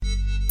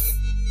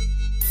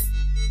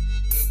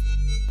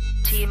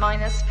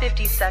minus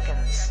 50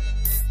 seconds.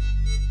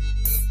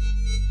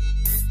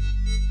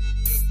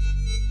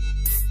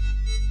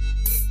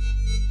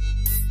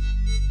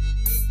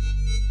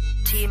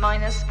 T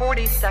minus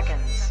 40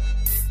 seconds.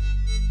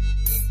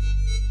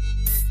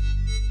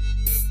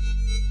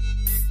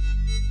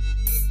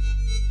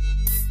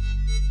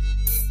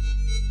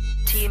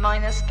 T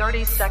minus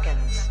 30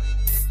 seconds.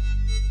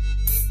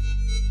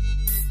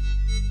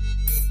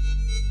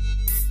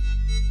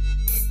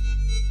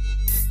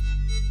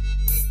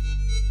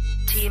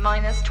 T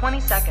minus 20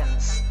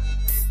 seconds.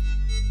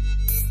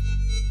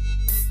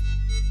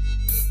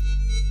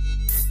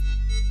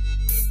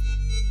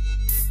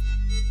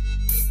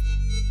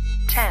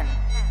 Ten,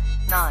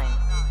 9,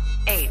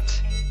 8,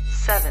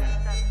 7,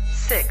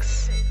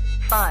 6,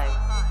 5,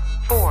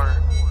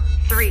 4,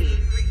 3,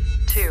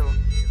 2,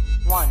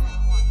 1,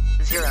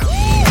 0.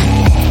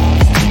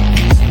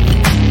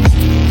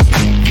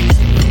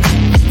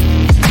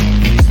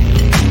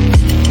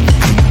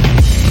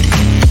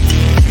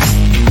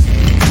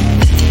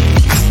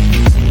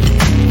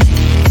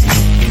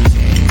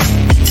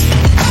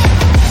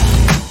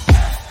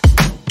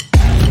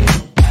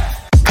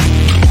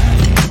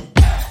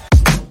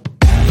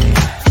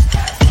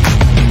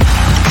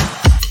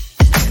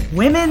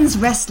 Women's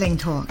Wrestling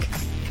Talk,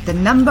 the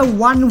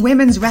 #1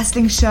 women's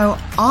wrestling show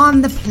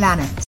on the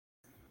planet.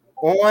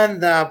 On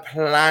the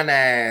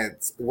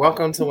planet.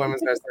 Welcome to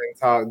Women's Wrestling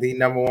Talk, the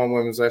 #1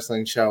 women's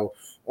wrestling show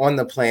on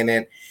the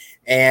planet.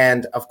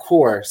 And of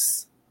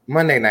course,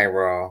 Monday Night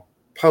Raw,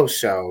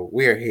 post-show,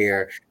 we're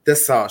here, the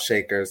Salt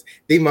Shakers,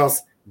 the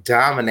most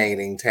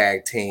dominating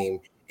tag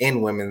team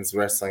in women's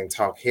wrestling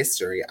talk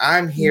history.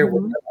 I'm here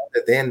with none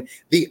other than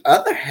the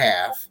other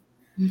half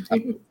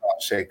of the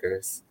Salt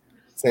Shakers.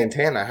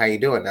 Santana, how you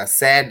doing? A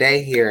sad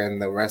day here in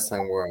the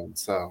wrestling world.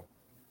 So,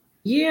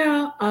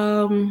 yeah,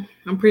 I'm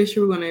pretty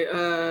sure we're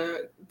gonna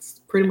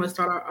pretty much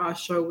start our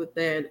show with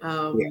that.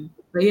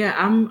 But yeah,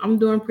 I'm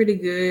doing pretty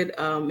good.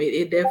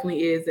 It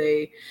definitely is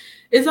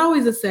it's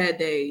always a sad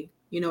day,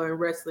 in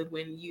wrestling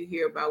when you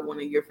hear about one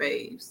of your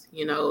faves,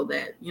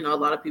 that a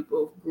lot of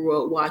people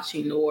grew up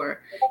watching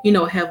or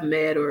have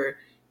met or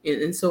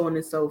and so on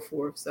and so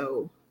forth.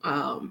 So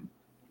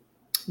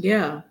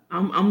yeah,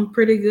 I'm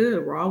pretty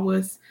good. Raw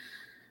was.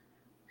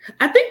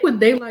 I think with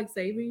daylight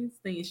savings,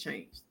 things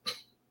changed.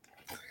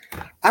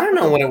 I don't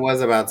know what it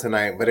was about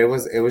tonight, but it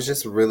was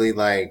just really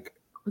like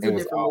it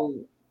was off.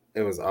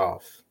 It was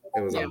off. It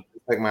was off.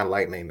 It's like my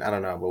lightning. I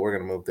don't know, but we're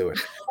gonna move through it.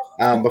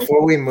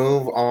 Before we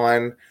move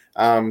on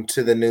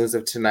to the news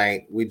of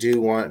tonight, we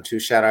do want to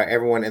shout out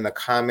everyone in the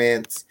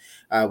comments.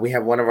 We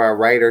have one of our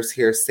writers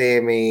here,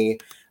 Sammy,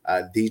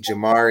 the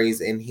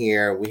Jamari's in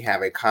here. We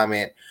have a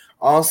comment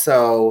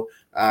also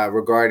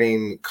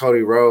regarding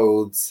Cody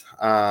Rhodes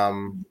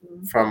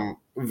from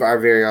our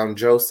very own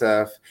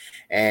Joseph,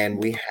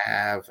 and we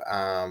have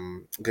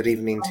good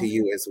evening to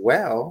you as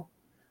well,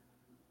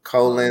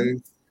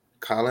 Collins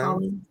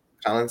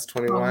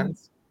 21.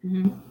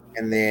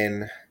 And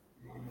then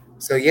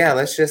so yeah,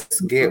 let's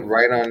just get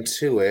right on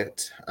to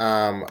it.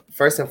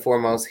 First and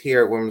foremost,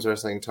 here at Women's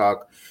Wrestling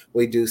Talk,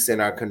 we do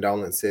send our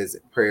condolences,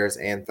 prayers,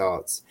 and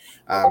thoughts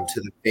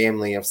to the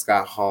family of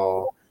Scott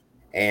Hall.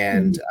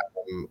 And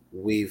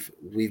we've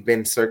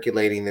been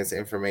circulating this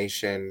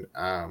information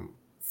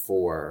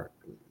for,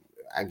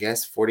 I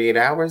guess, 48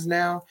 hours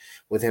now,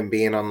 with him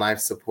being on life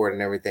support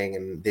and everything.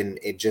 And then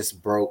it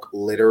just broke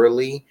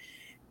literally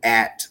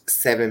at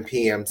 7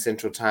 p.m.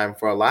 Central Time.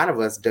 For a lot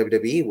of us,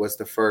 WWE was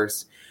the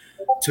first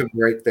to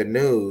break the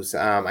news.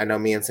 I know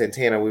me and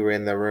Santana, we were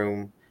in the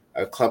room,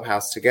 a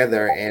clubhouse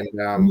together, and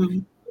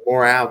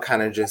morale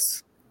kind of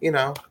just,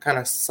 kind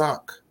of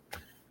sunk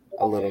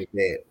a little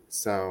bit.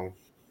 So.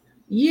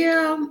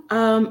 Yeah,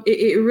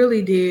 it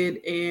really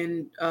did.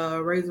 And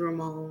Razor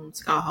Ramon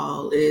Scott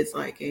Hall is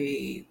like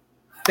a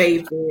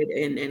favorite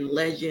and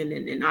legend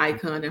and an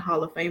icon and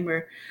Hall of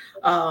Famer,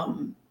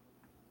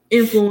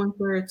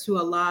 influencer to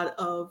a lot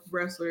of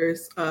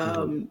wrestlers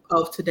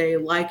of today,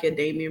 like a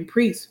Damian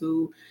Priest,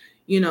 who,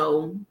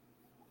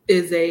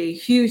 is a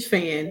huge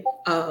fan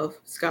of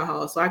Scott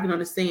Hall. So I can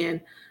understand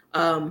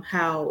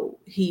how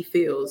he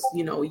feels.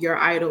 Your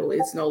idol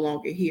is no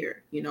longer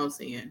here. You know what I'm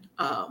saying?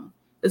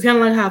 It's kind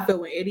of like how I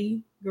felt when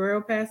Eddie Guerrero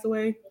passed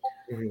away.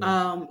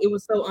 It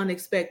was so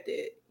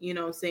unexpected, you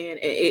know what I'm saying?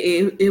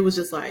 It was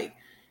just like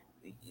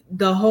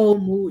the whole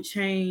mood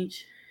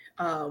change.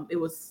 It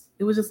was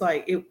just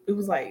like it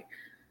was like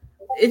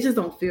it just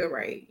don't feel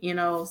right,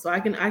 So I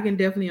can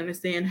definitely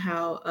understand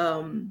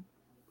how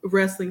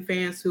wrestling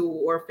fans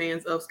who are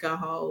fans of Scott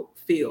Hall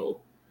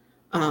feel.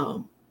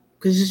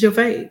 Because it's your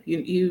fave.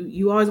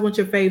 You always want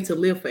your fave to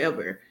live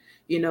forever,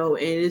 and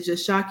it's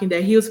just shocking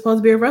that he was supposed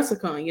to be a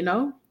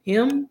WrestleCon,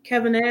 Him,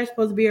 Kevin Nash,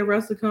 supposed to be a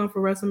WrestleCon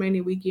for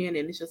WrestleMania weekend,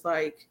 and it's just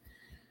like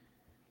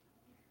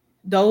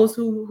those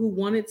who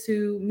wanted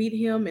to meet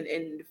him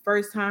and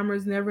first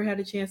timers never had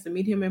a chance to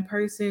meet him in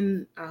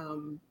person.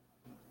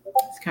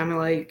 It's kind of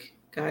like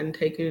gotten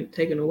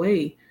taken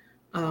away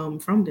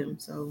from them.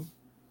 So,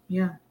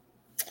 yeah.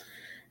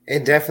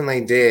 It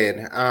definitely did.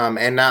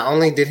 And not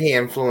only did he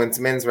influence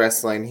men's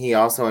wrestling, he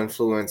also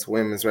influenced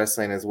women's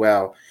wrestling as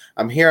well.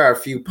 Here are a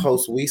few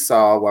posts we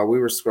saw while we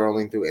were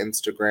scrolling through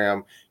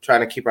Instagram,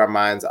 trying to keep our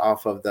minds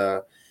off of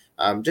the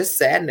just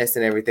sadness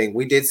and everything.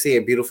 We did see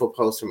a beautiful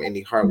post from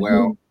Indy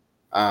Hartwell.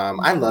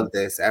 I love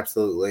this,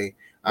 absolutely.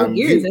 What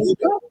gear is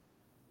that?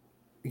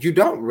 You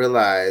don't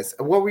realize.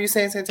 What were you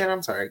saying, Santana?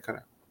 I'm sorry, cut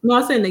out. No,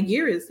 I'm saying the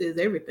gear is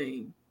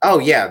everything. Oh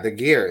yeah, the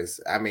gears.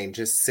 I mean,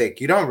 just sick.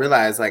 You don't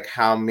realize like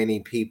how many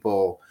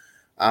people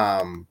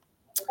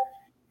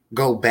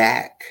go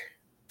back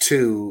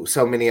to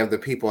so many of the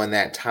people in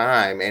that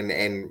time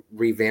and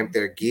revamp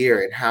their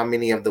gear, and how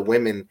many of the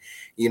women,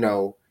 you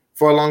know,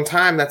 for a long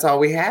time that's all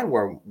we had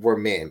were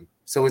men.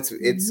 So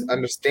it's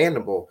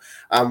understandable.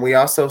 We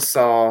also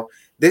saw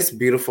this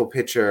beautiful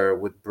picture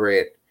with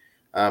Britt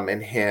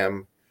and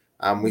him.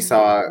 We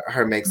saw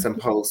her make some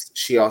posts.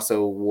 She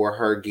also wore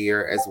her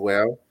gear as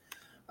well.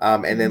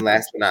 And then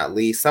last but not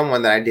least,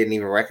 someone that I didn't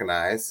even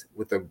recognize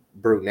with a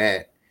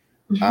brunette,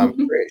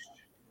 Trish.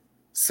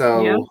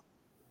 So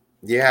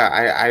yeah,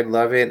 I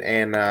love it.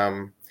 And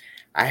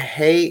I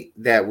hate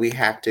that we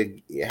have to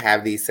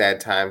have these sad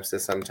times to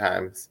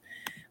sometimes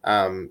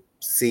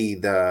see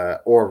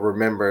or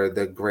remember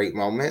the great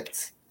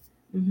moments.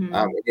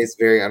 It is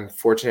very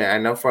unfortunate. I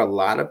know for a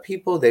lot of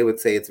people, they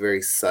would say it's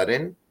very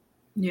sudden.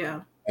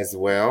 Yeah. As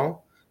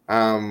well.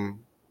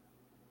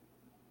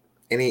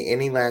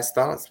 Any last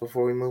thoughts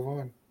before we move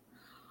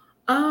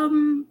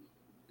on?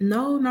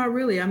 No, not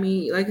really. I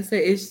mean, like I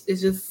said, it's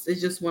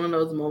just one of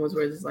those moments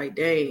where it's like,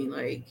 dang,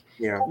 like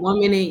 1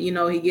 minute, you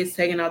know, he gets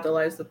taken out the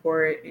life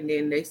support, and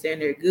then they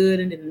stand there good,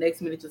 and then the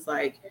next minute, just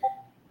like,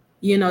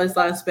 you know, it's a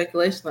lot of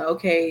speculation. Like,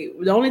 okay,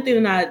 the only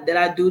thing that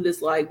I do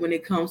dislike when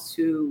it comes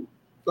to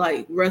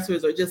like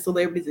wrestlers or just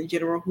celebrities in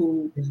general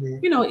who,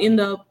 you know, end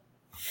up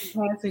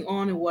passing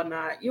on and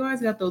whatnot, you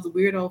always got those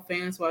weirdo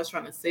fans who are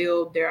trying to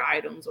sell their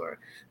items or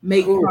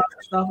make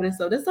products off of it.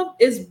 So this stuff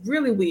is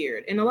really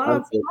weird, and a lot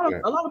of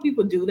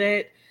people do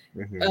that.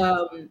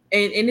 And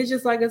it's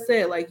just like I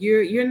said, like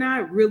you're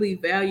not really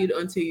valued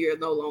until you're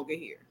no longer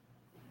here.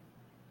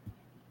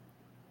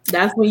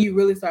 That's when you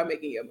really start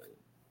making your money.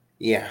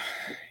 Yeah,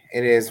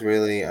 it is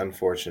really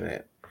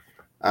unfortunate.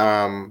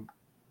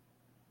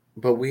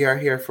 But we are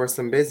here for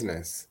some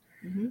business.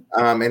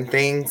 And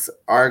things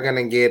are going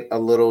to get a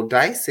little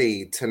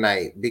dicey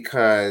tonight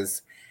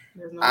because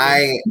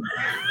I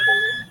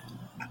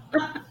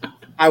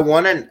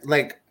want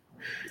to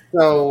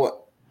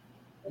so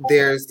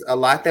there's a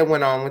lot that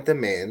went on with the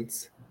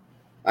men's.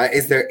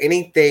 Is there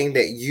anything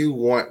that you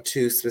want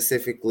to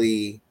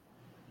specifically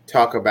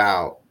talk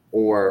about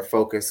or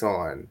focus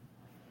on?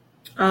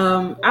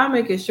 I'll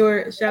make it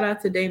short. Shout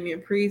out to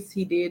Damian Priest.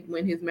 He did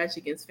win his match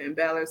against Finn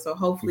Balor, so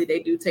hopefully they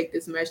do take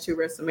this match to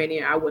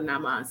WrestleMania. I would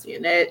not mind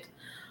seeing that.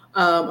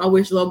 I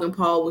wish Logan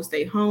Paul would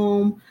stay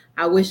home.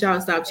 I wish y'all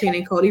stop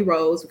chanting Cody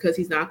Rhodes because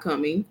he's not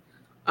coming.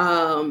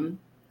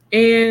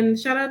 And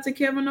shout out to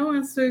Kevin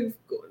Owens for,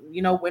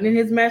 you know, winning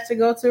his match to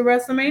go to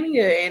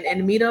WrestleMania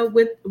and meet up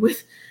with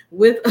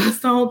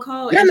Stone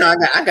Cold. Yeah, no,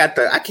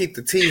 I keep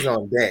the teas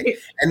on deck.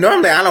 And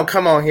normally I don't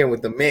come on here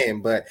with the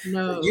men, but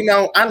you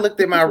know, I looked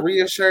at my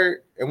Rhea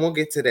shirt, and we'll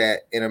get to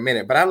that in a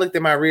minute. But I looked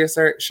at my Rhea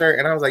shirt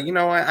and I was like, you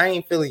know what? I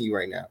ain't feeling you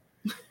right now.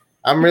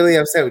 I'm really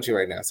upset with you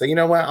right now. So you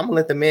know what? I'm gonna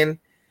let the men.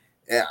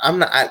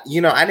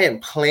 I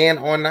didn't plan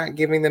on not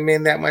giving the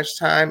men that much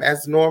time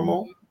as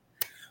normal,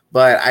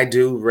 but I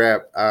do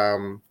rep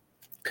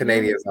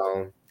Canadian's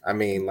own. I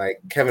mean, like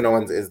Kevin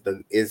Owens is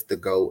the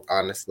GOAT.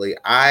 Honestly,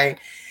 I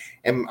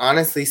am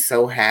honestly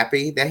so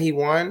happy that he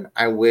won.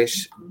 I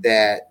wish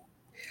that.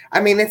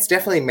 I mean, it's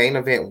definitely main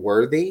event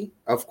worthy,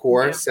 of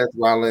course. Seth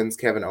Rollins,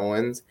 Kevin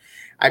Owens.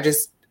 I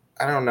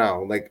don't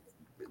know, like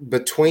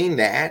between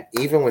that,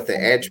 even with the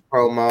Edge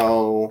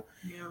promo.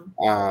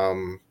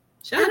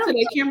 Shout out to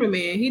that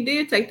cameraman. He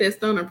did take that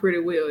stunner pretty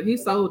well. He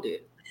sold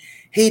it.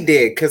 He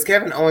did, because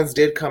Kevin Owens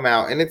did come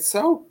out, and it's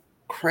so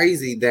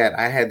crazy that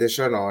I had this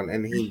shirt on,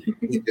 and he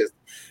just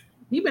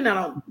he been out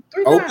on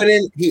 3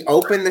 times. He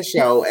opened the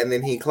show, and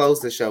then he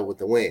closed the show with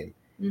the win.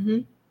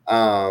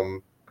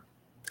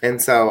 And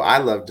so I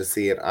love to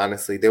see it.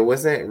 Honestly, there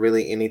wasn't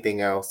really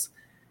anything else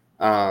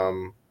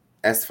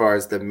as far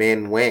as the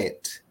men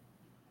went.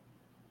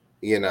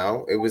 You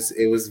know, it was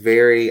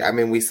very. I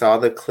mean, we saw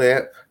the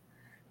clip.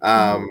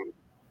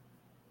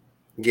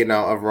 You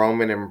know, of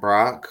Roman and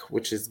Brock,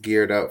 which is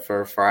geared up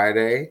for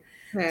Friday.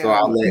 So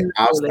I'll say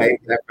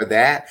that for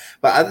that.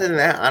 But other than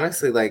that,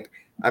 honestly, like,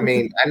 I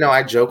mean, I know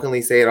I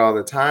jokingly say it all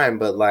the time,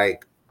 but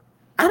like,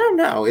 I don't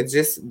know. It's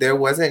just, there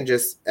wasn't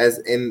just as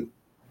in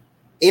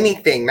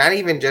anything, not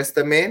even just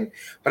the men,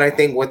 but I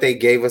think what they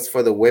gave us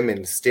for the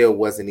women still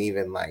wasn't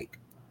even like,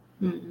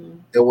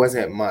 there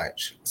wasn't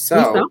much. So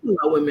we saw a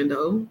lot of women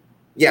though.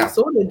 Yeah. We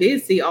sort of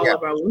did see all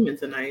of our women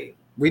tonight.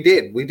 We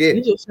did. We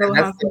just showed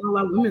how small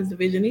our women's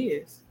division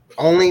is.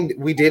 Only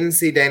we didn't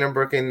see Dana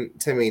Brooke and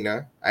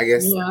Tamina. I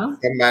guess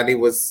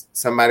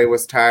somebody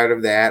was tired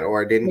of that,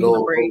 or it didn't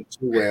go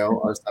too well,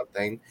 or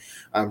something.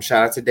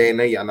 Shout out to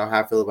Dana. Y'all know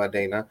how I feel about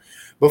Dana.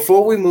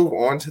 Before we move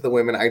on to the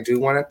women, I do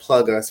want to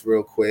plug us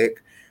real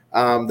quick.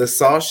 The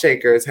Salt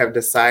Shakers have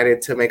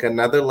decided to make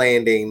another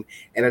landing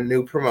in a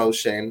new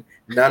promotion,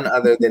 none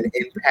other than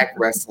Impact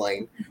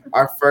Wrestling.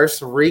 Our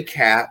first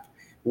recap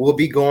will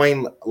be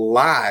going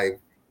live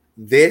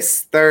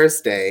this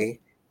Thursday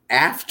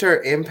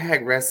after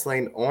Impact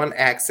Wrestling on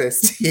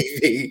Access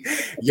TV.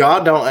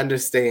 Y'all don't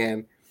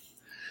understand.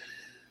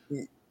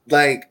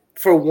 Like,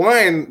 for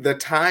one, the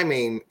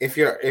timing, if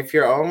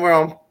you're over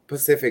on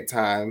Pacific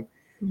time,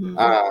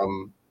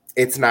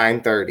 it's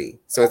 9:30,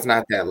 so it's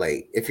not that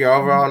late. If you're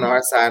over on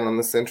our side on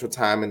the Central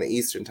time and the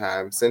Eastern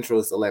time, Central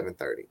is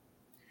 11:30.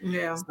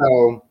 Yeah.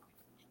 So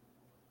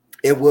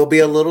it will be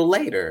a little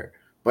later,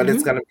 but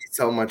it's going to be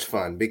so much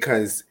fun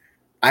because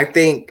I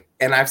think,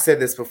 and I've said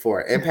this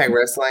before, Impact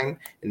Wrestling,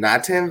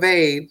 not to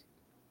invade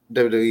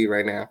WWE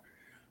right now,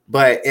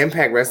 but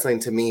Impact Wrestling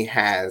to me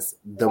has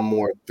the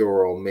more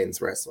thorough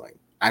men's wrestling.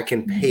 I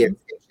can pay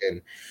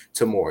attention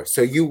to more.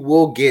 So you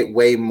will get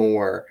way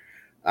more.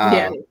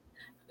 Yeah.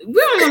 We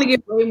don't want to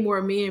get way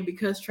more men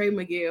because Trey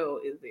Miguel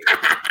is there.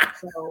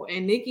 So,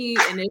 and Nikki,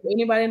 and if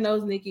anybody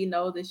knows Nikki,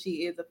 knows that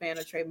she is a fan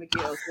of Trey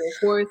Miguel. So of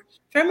course,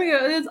 Trey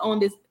Miguel is on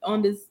this.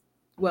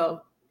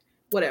 Well,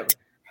 whatever.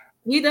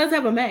 He does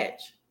have a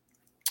match,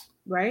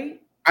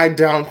 right? I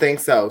don't think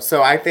so.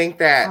 So I think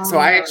that. So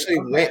I actually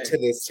Okay. went to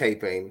this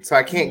taping. So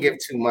I can't give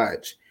too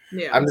much.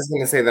 Yeah. I'm just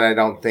going to say that I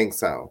don't think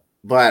so.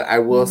 But I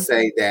will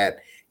say that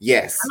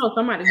yes. I know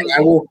somebody who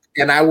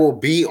I will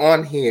be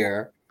on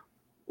here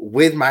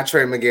with my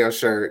Trey Miguel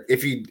shirt.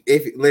 If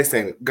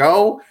listen,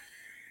 go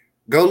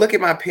look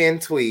at my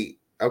pinned tweet,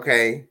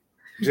 okay?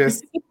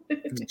 Just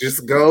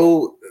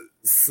go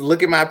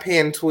look at my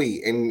pinned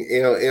tweet, and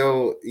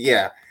it'll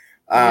yeah.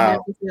 A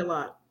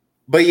lot.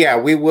 But yeah,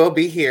 we will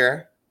be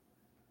here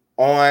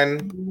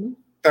on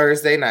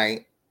Thursday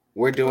night.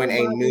 We're doing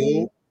a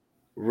new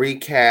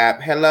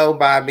recap. Hello,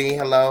 Bobby.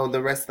 Hello,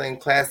 the Wrestling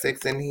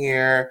Classics in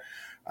here.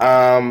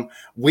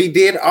 We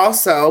did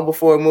also,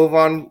 before we move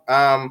on,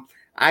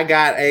 I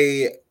got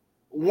a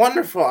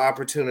wonderful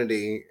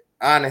opportunity.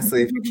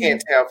 Honestly, if you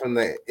can't tell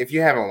if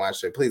you haven't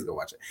watched it, please go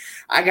watch it.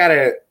 I got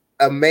an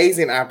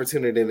amazing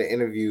opportunity to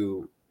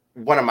interview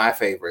one of my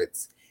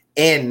favorites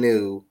and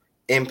new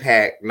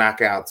Impact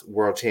Knockouts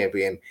World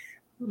Champion,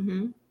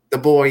 the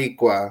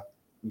Boricua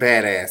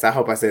Badass. I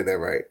hope I said that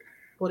right.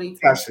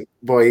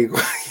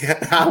 Boricua.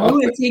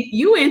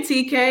 You and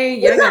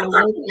TK, y'all gotta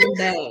work on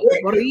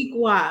that.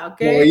 Boricua,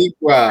 okay? You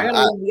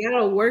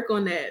gotta work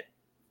on that.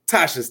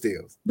 Tasha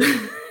Steele.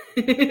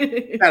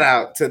 Shout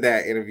out to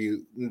that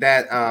interview.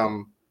 That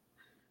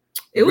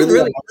it was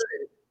really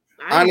good.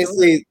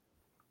 Honestly,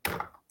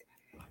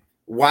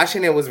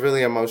 watching it was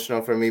really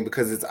emotional for me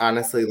because it's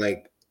honestly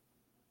like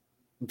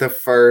the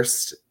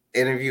first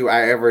interview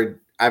I've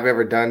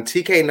ever done.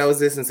 TK knows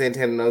this and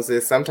Santana knows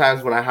this.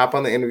 Sometimes when I hop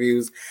on the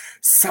interviews,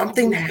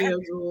 something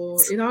happens.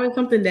 It's always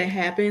something that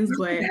happens,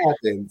 but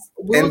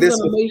we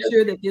was gonna make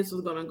sure that this was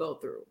gonna go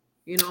through.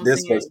 You know what I'm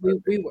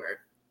saying? We were.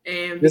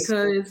 And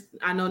because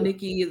I know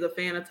Nikki is a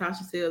fan of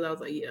Tasha Steele, I was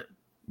like, yeah,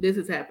 this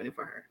is happening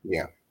for her.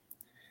 Yeah.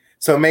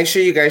 So make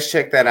sure you guys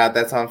check that out.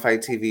 That's on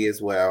Fight TV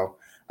as well.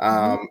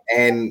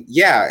 And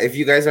yeah, if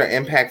you guys are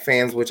Impact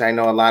fans, which I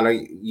know a lot of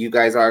you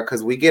guys are,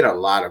 because we get a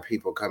lot of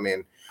people come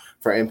in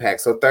for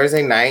Impact. So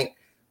Thursday night,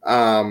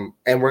 and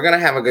we're going to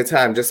have a good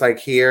time, just like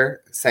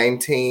here, same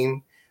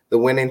team, the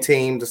winning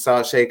team, the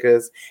Salt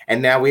Shakers. And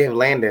now we have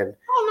landed.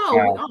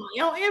 Oh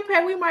no,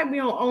 Impact, we might be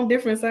on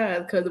different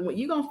sides because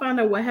you're gonna find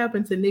out what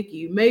happened to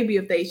Nikki. Maybe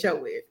if they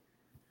show it.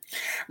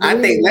 I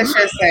think let's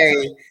just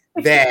say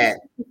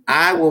that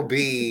I will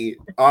be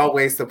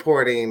always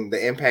supporting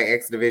the Impact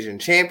X Division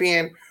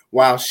champion,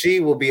 while she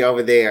will be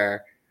over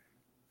there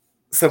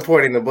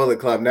supporting the Bullet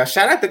Club. Now,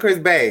 shout out to Chris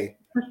Bay,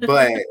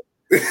 but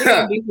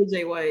beef with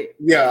Jay White.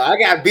 Yeah, I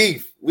got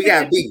beef. We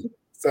got beef.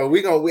 So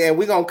we're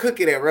gonna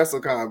cook it at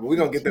WrestleCon, but we're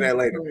gonna get to that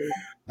later.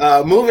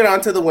 Moving on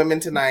to the women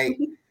tonight.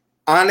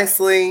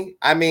 Honestly,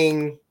 I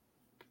mean,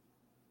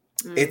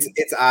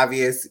 it's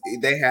obvious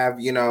they have,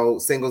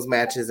 singles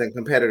matches and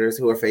competitors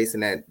who are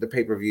facing at the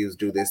pay-per-views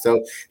do this.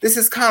 So this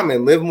is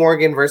common. Liv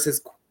Morgan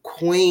versus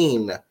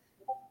Queen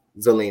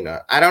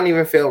Zelina. I don't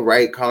even feel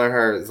right calling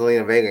her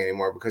Zelina Vega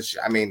anymore because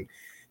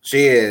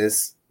she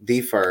is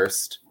the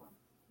first,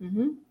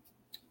 queen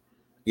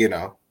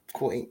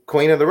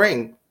of the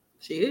ring.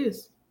 She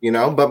is.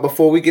 But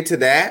before we get to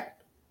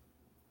that,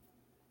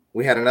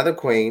 we had another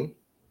queen.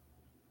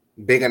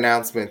 Big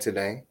announcement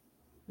today.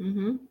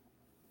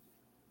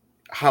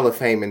 Hall of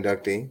Fame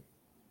inductee,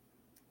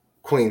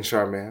 Queen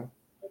Sharmell.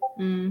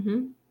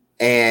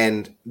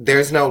 And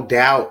there's no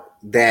doubt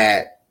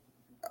that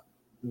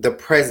the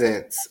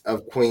presence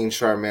of Queen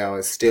Sharmell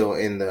is still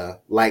in the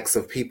likes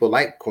of people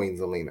like Queen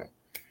Zelina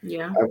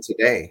of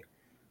today.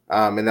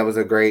 And that was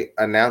a great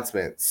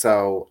announcement.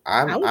 So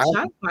I was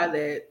shocked by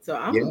that. So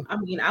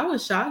I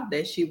was shocked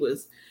that she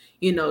was,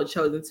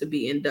 chosen to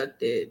be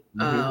inducted.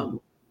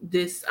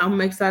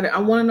 I'm excited. I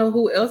want to know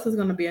who else is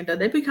going to be inducted.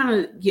 They've been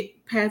kind of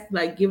get past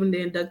like giving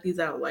the inductees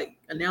out like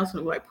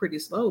announcement like pretty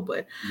slow,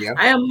 but Yeah.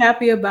 I am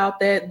happy about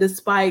that.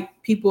 Despite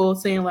people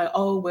saying like,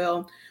 oh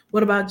well,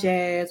 what about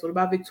Jazz? What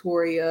about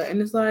Victoria?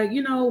 And it's like,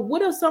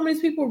 what if some of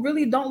these people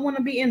really don't want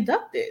to be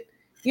inducted?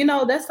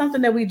 That's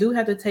something that we do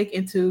have to take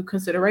into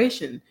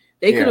consideration.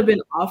 They could have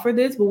been offered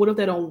this, but what if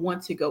they don't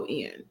want to go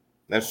in?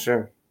 That's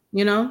true.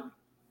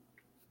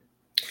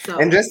 So,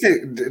 and just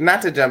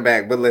not to jump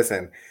back, but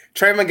listen,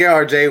 Trey Miguel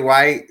or Jay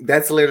White,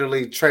 that's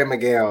literally Trey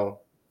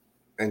Miguel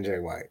and Jay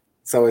White.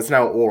 So it's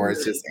no or,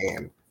 it's just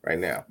and right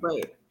now.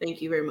 Right.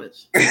 Thank you very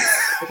much.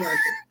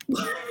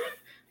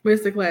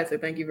 Mr.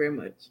 Classic, thank you very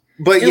much.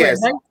 But anyway,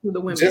 yes, back to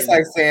the women. just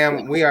like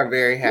Sam, we are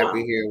very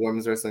happy here at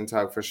Women's Wrestling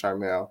Talk for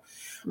Sharmell.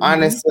 Mm-hmm.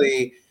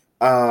 Honestly,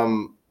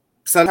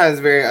 sometimes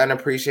very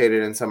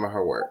unappreciated in some of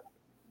her work.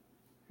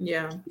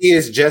 Yeah. He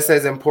is just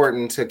as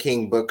important to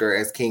King Booker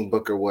as King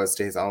Booker was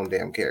to his own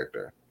damn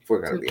character, if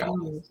we're going to be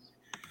honest.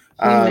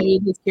 He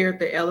made his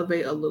character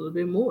elevate a little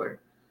bit more.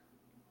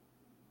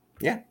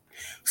 Yeah.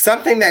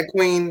 Something that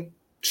Queen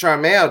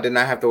Sharmell did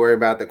not have to worry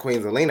about, that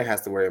Queen Zelina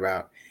has to worry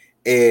about,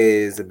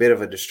 is a bit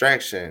of a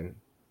distraction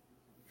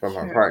from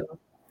her partner.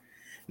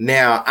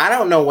 Now, I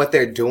don't know what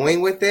they're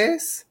doing with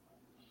this.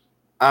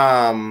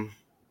 I'm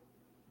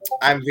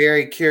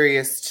very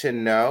curious to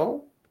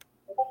know,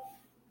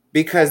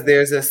 because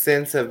there's a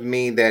sense of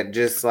me that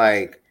just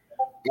like,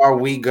 are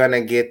we gonna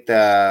get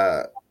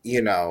the,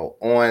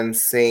 on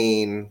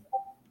scene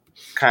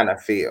kind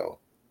of feel,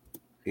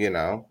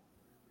 I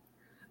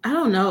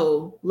don't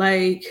know.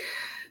 Like,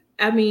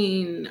 I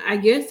mean, I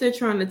guess they're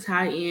trying to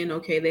tie in.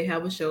 Okay, they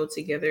have a show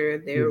together.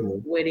 Their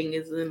wedding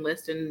is in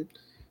less than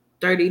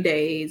 30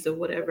 days or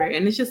whatever.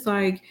 And it's just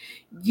like,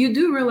 you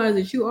do realize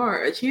that you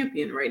are a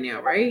champion right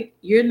now, right?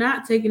 You're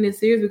not taking it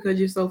serious because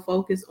you're so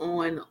focused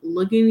on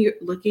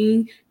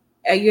looking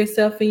at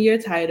yourself in your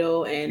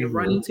title and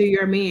running to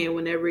your man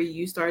whenever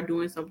you start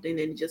doing something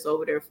and just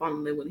over there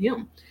falling with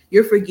him.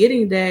 You're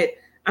forgetting that,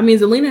 I mean,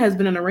 Zelina has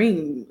been in the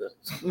ring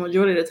the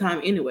majority of the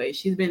time anyway.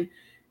 She's been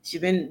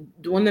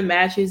doing the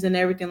matches and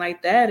everything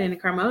like that.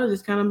 And Carmella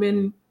just kind of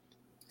been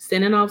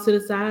standing off to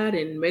the side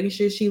and making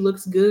sure she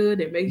looks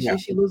good and making sure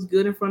she looks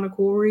good in front of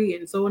Corey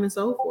and so on and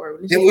so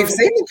forth. And we've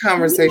seen the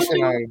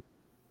conversation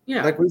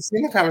we've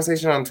seen the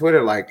conversation on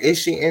Twitter. Like, is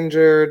she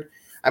injured?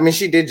 I mean,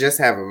 she did just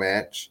have a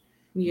match,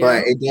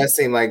 but it does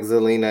seem like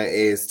Zelina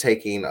is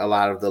taking a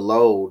lot of the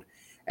load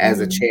as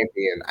a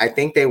champion. I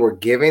think they were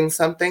giving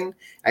something.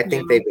 I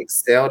think they've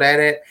excelled at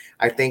it.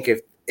 I think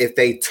if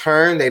they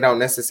turn, they don't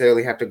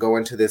necessarily have to go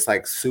into this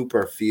like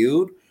super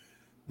feud.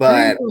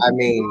 But I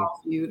mean,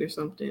 feud or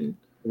something.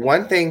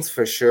 One thing's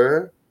for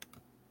sure.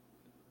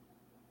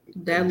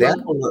 That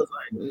don't look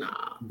like,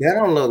 nah. That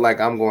don't look like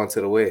I'm going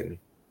to the wedding.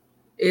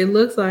 It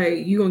looks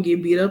like you're gonna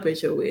get beat up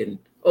at your wedding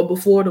or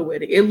before the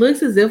wedding. It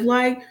looks as if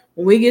like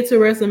when we get to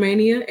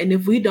WrestleMania and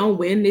if we don't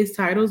win these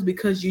titles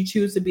because you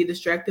choose to be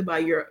distracted by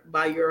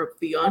your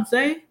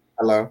fiance,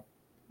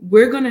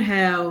 we're gonna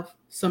have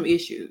some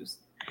issues.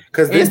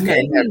 Because this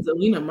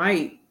Zelina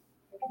might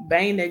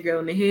bang that girl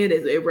in the head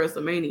at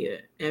WrestleMania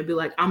and be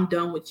like, I'm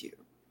done with you.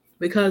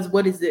 Because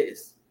what is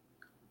this?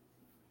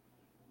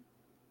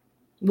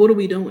 What are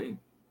we doing?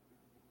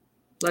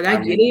 Like,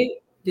 I get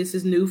it. This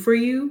is new for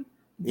you.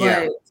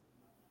 But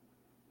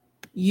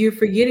you're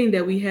forgetting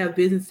that we have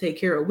business to take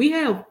care of. We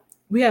have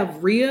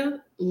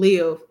Rhea,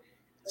 Liv,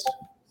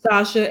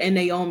 Sasha, and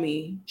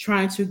Naomi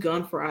trying to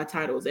gun for our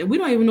titles. And we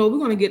don't even know if we're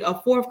going to get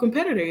a fourth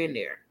competitor in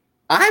there.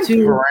 I'm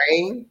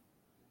praying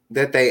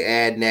that they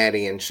add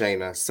Natty and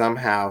Shayna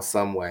somehow,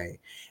 some way.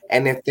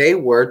 And if they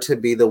were to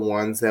be the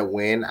ones that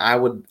win, I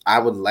would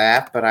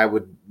laugh, but I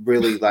would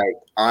really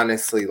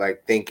honestly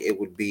think it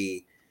would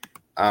be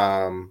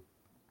I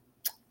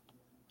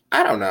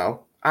don't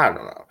know.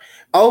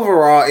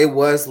 Overall, it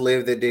was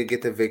Liv that did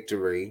get the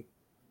victory.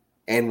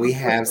 And we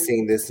have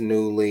seen this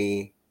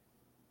newly,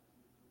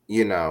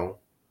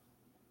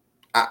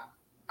 I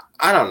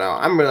don't know.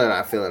 I'm really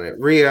not feeling it.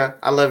 Rhea,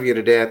 I love you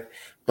to death.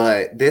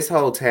 But this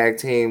whole tag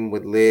team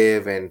with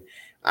Liv and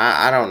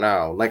I don't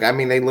know. Like, I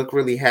mean, they look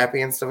really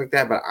happy and stuff like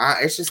that, but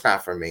it's just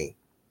not for me.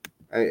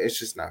 It's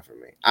just not for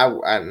me.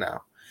 I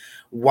know.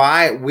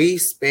 Why we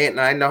spent,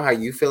 and I know how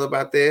you feel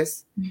about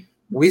this,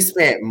 we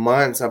spent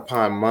months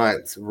upon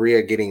months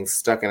Rhea getting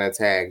stuck in a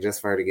tag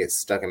just for her to get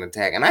stuck in a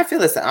tag. And I feel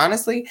this,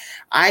 honestly,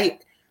 I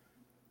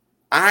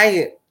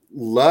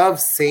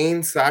love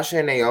seeing Sasha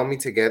and Naomi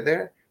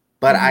together,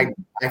 but I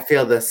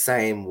feel the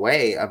same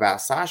way about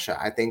Sasha.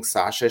 I think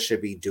Sasha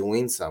should be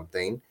doing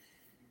something.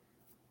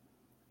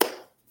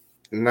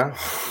 No.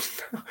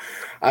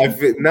 I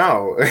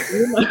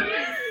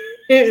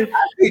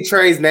see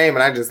Trey's name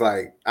and I just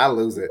I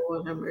lose it.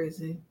 Lord have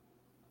mercy.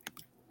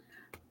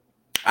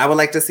 I would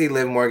like to see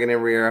Liv Morgan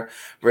and Rhea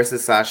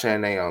versus Sasha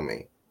and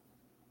Naomi.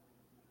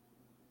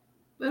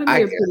 That'll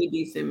be a pretty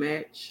decent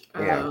match.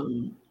 Yeah.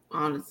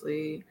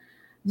 Honestly.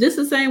 Just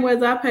the same way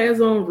as I pass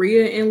on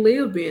Rhea and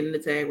Liv being in the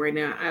tag right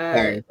now.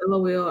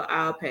 LOL,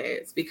 I'll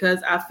pass.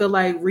 Because I feel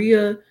like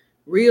Rhea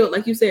Rhea,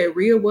 like you said,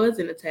 Rhea was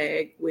in a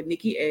tag with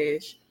Nikki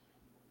Ash.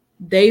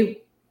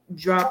 They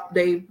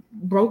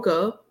broke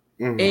up,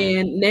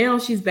 and now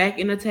she's back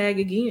in a tag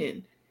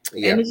again.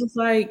 Yeah. And it's just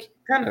like,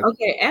 Kind of.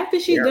 okay, after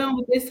she's done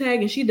with this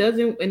tag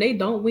and they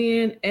don't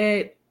win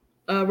at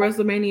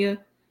WrestleMania,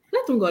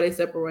 let them go their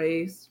separate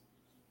ways.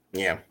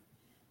 Yeah.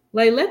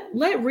 Like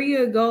let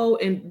Rhea go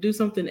and do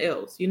something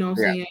else. You know what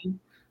I'm saying?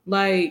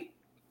 Like,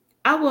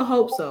 I would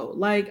hope so.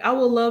 Like, I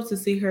would love to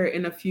see her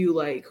in a few,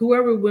 like,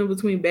 whoever win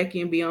between Becky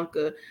and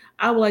Bianca,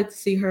 I would like to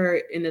see her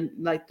in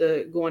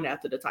the going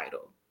after the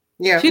title.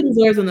 Yeah. She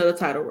deserves another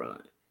title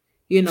run.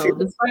 You know,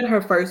 despite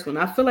her first one,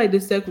 I feel like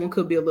this second one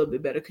could be a little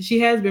bit better because she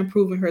has been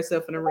proving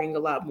herself in the ring a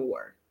lot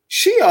more.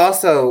 She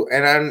also,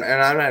 and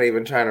I'm not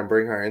even trying to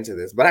bring her into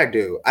this, but I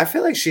do. I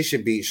feel like she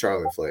should beat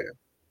Charlotte Flair.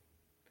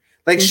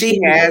 Like,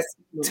 she has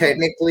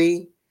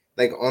technically,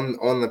 like,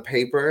 on the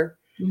paper,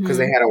 because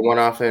they had a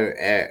one-off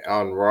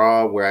on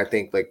Raw where I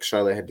think like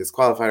Charlotte had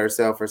disqualified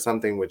herself or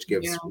something, which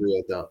gives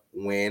Rhea the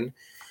win.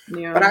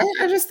 Yeah. But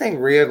I just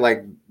think Rhea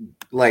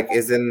like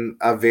is in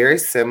a very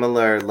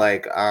similar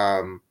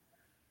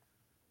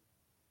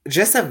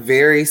just a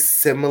very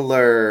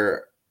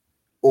similar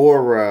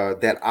aura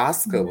that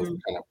Asuka was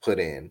kind of put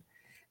in.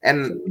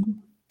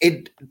 And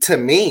it, to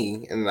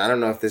me, and I don't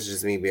know if this is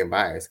just me being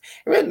biased,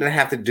 it really didn't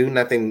have to do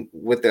nothing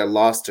with their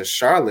loss to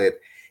Charlotte.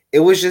 It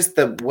was just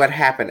what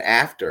happened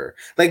after.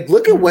 Like,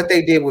 look at what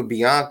they did with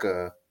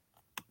Bianca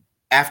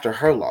after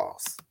her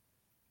loss.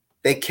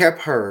 They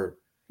kept her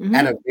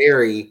at a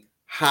very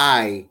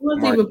high. She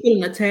wasn't even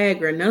putting a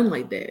tag or nothing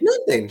like that.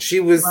 Nothing.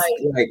 She was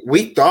like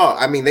we thought.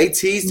 I mean, they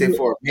teased it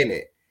for a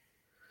minute,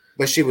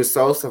 but she was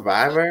so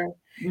Survivor,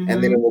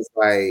 and then it was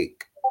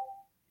like,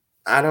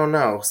 I don't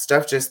know.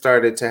 Stuff just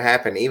started to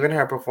happen. Even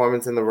her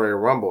performance in the Royal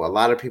Rumble, a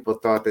lot of people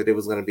thought that it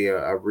was going to be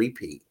a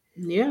repeat.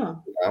 Yeah,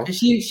 you know? And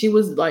she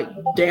was like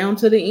down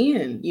to the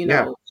end. You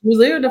know, she was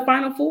there the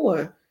final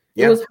four.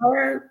 It was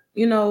her.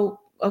 You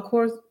know, of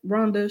course,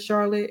 Ronda,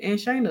 Charlotte, and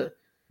Shayna.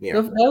 Yeah,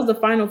 that was the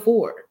final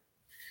four.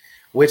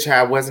 Which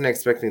I wasn't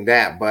expecting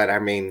that, but I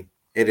mean,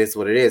 it is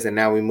what it is. And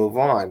now we move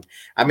on.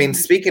 I mean,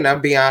 speaking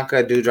of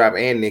Bianca, Doudrop,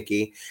 and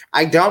Nikki,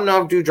 I don't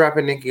know if Doudrop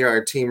and Nikki are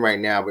a team right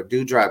now, but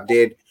Doudrop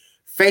did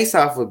face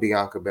off with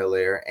Bianca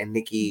Belair, and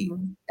Nikki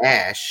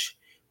Ash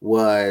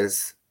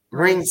was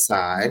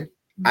ringside.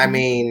 I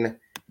mean,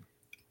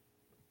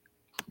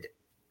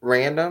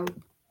 random,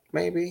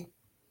 maybe?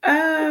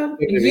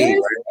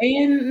 Yes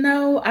and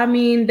no. I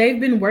mean, they've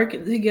been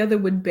working together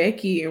with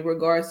Becky in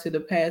regards to the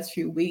past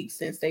few weeks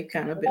since they've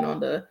kind of been on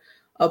the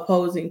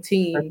opposing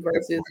team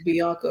versus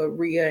Bianca,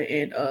 Rhea,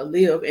 and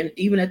Liv. And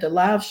even at the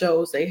live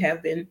shows, they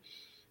have been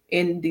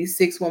in these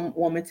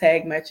 6-woman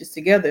tag matches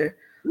together.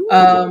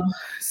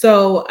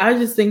 So I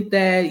just think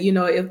that, you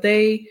know,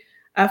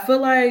 I feel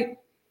like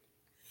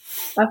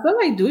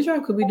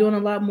Doudrop could be doing a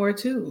lot more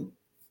too.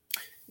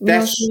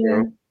 That's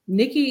true.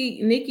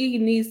 Nikki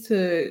needs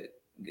to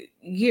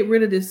get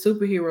rid of this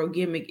superhero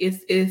gimmick.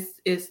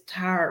 It's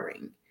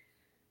tiring.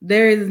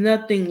 There is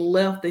nothing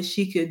left that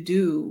she could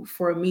do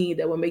for me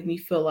that would make me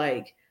feel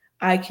like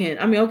I can.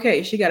 I mean,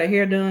 okay, she got her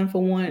hair done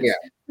for once. Yeah.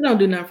 She don't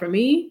do nothing for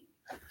me.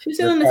 She's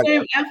still in the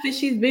same outfit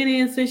she's been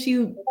in since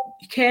she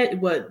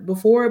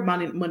before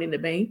Money in the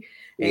Bank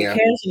and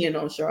cashing in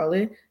on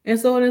Charlotte and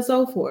so on and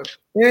so forth.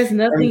 There's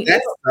nothing.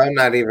 That's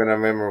not even a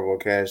memorable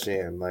cash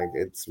in. Like,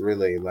 it's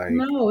really like,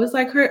 no, it's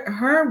like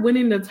her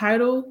winning the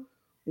title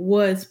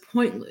was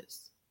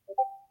pointless.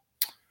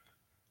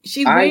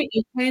 She went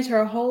and changed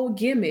her whole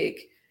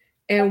gimmick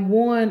and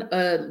won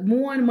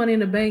Money in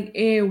the Bank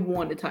and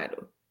won the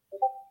title.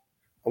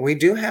 We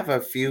do have a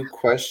few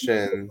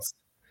questions.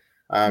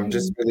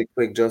 Just really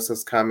quick,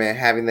 Joseph's comment: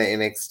 having the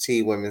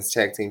NXT Women's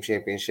Tag Team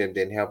Championship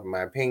didn't help, in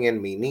my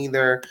opinion. Me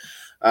neither.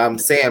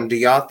 Sam, do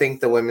y'all think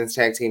the Women's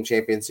Tag Team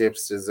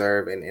Championships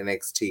deserve an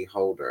NXT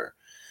holder?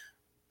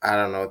 I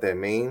don't know what that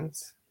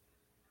means.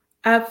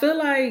 I feel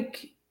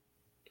like,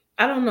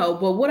 I don't know,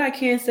 but what I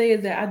can say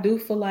is that I do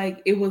feel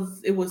like it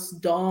was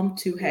dumb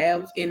to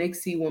have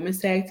NXT Women's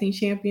Tag Team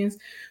Champions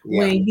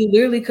when you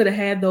literally could have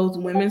had those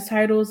women's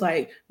titles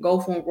like go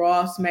from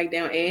Raw,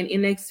 SmackDown, and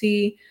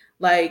NXT.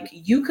 Like,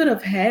 you could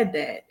have had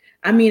that.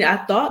 I mean, I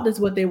thought that's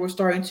what they were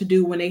starting to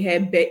do when they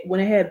had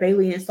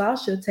Bayley and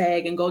Sasha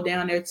tag and go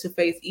down there to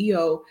face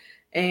Io.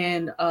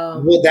 And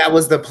well, that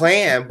was the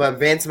plan, but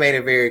Vince made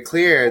it very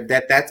clear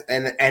that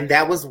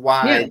that was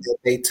why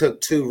they took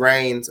 2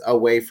 reigns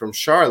away from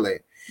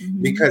Charlotte,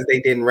 because they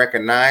didn't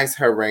recognize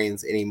her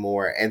reigns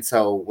anymore. And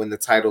so when the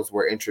titles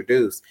were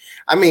introduced,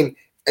 I mean,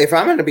 if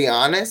I'm going to be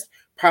honest,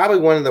 probably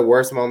one of the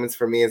worst moments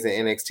for me as an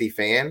NXT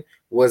fan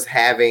was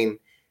having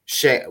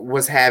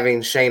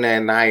Shayna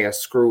and Nia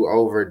screw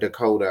over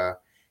Dakota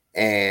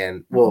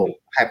and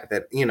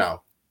hypothetically,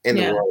 in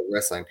the world of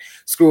wrestling,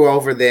 screw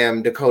over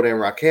them, Dakota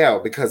and Raquel,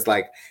 because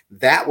like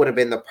that would have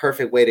been the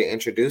perfect way to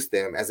introduce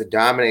them as a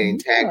dominating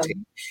tag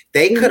team.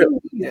 They could have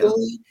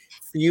easily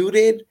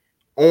feuded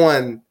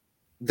on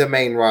the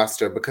main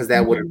roster because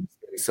that would have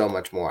been so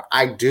much more.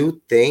 I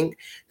do think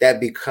that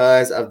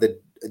because of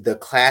the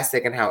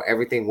classic and how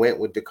everything went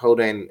with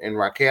Dakota and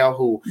Raquel,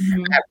 who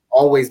Mhm. have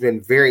always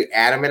been very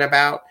adamant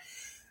about,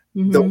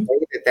 the Mhm. way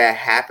that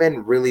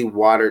happened really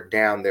watered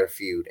down their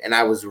feud. And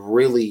I was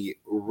really,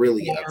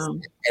 really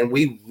upset. And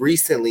we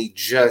recently,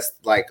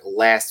 just like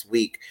last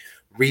week,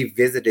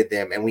 revisited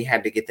them, and we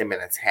had to get them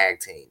in a tag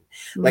team.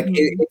 Like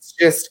it's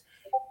just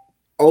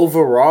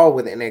overall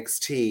with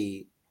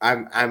NXT,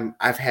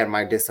 I've had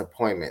my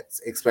disappointments,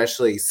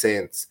 especially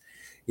since,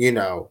 you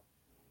know,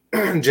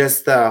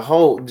 just the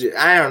whole,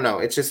 I don't know,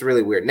 it's just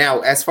really weird.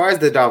 Now, as far as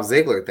the Dolph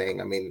Ziggler thing,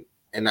 I mean,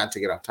 and not to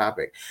get off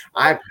topic,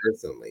 I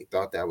personally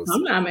thought that was,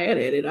 I'm not mad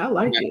at it. I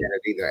like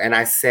it either. And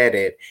I said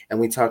it, and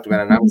we talked about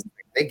it, and I was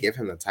like, they give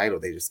him the title,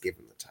 they just give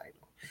him the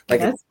title. Like,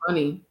 that's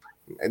funny.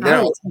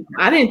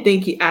 I didn't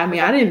think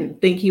I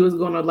didn't think he was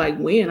gonna like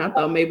win. I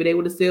thought maybe they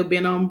would have still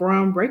been on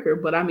Braun Breaker,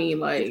 but I mean,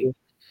 like,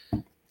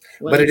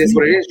 but it is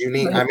what it is. You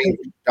need, I mean,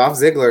 Dolph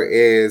Ziggler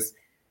is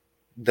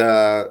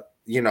the,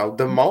 you know,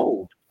 the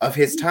mold of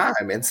his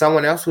time, and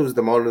someone else who's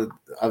the mold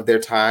of their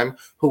time,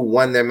 who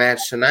won their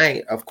match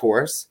tonight, of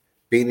course,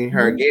 beating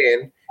her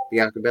again,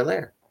 Bianca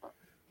Belair.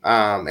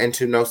 And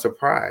to no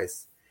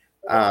surprise.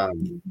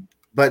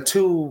 But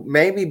to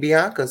maybe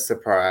Bianca's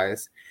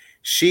surprise,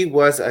 she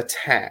was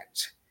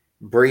attacked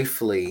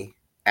briefly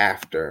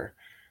after.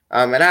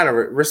 And I don't,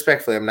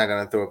 respectfully, I'm not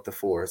going to throw up the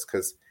fours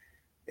because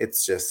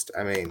it's just,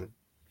 I mean,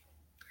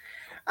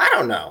 I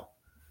don't know.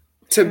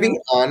 To be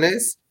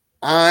honest,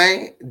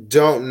 I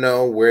don't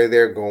know where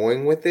they're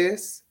going with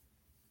this.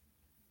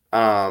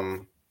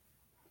 One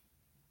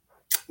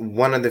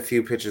of the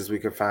few pictures we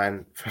could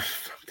find from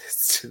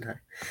this tonight.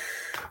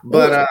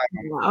 But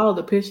all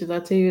the pictures, I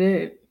tell you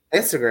that.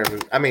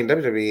 Instagram, I mean,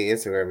 WWE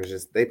Instagram is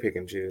just, they pick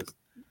and choose.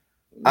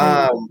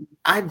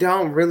 I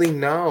don't really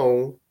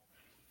know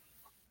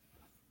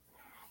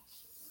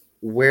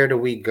where do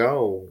we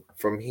go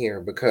from here,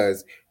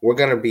 because we're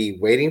going to be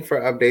waiting for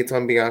updates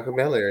on Bianca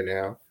Belair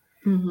now.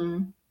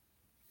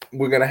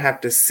 We're going to have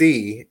to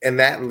see. And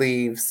that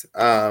leaves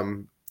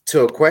to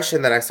a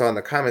question that I saw in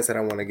the comments that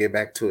I want to get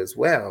back to as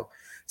well.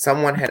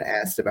 Someone had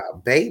asked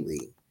about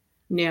Bayley.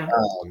 Yeah.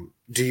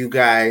 Do you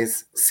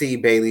guys see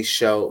Bayley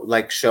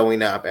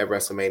showing up at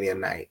WrestleMania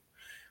night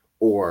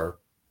or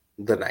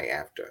the night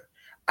after?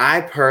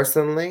 I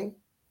personally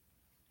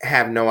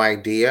have no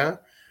idea,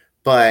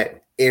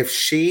 but if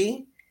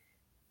she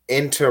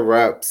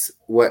interrupts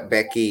what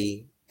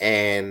Becky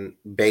and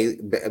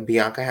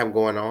Bianca have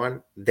going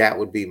on, that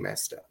would be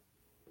messed up.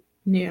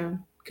 Yeah,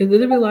 because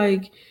it'd be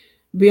like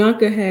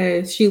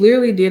she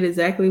literally did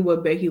exactly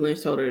what Becky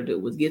Lynch told her to do,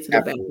 was get to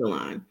the back of the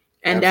line.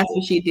 And that's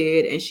what she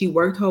did. And she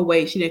worked her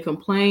way. She didn't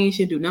complain.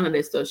 She didn't do none of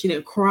that stuff. She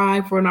didn't cry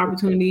for an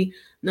opportunity.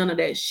 None of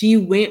that. She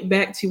went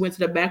to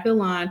the back of the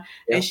line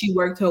and she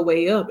worked her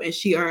way up, and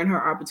she earned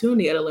her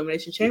opportunity at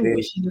Elimination Chamber,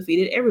 where she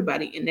defeated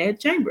everybody in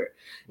that chamber.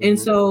 And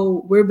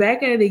so we're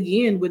back at it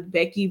again with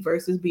Becky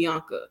versus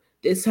Bianca,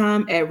 this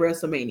time at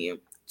WrestleMania.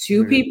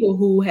 Two people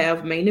who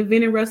have main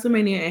evented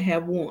WrestleMania and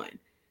have won.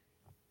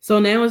 So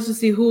now it's to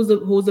see who's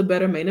a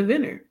better main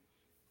eventer.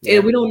 Yeah.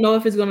 And we don't know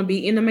if it's going to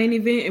be in the main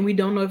event, and we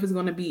don't know if it's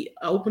going to be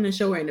opening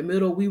show or in the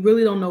middle. We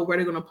really don't know where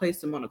they're going to place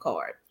them on the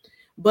card.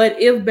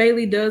 But if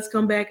Bayley does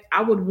come back,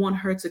 I would want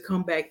her to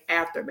come back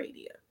after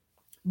Mania.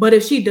 But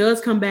if she does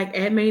come back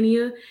at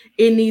Mania,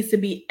 it needs to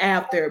be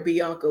after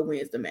Bianca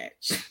wins the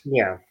match.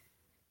 Yeah.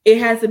 It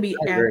has to be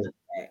after the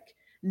fact.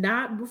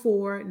 Not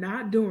before,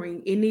 not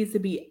during. It needs to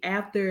be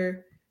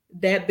after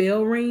that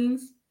bell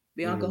rings.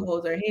 Bianca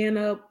holds her hand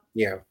up.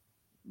 Yeah.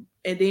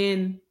 And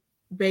then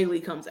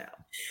Bayley comes out.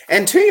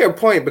 And to your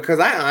point, because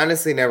I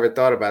honestly never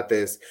thought about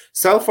this,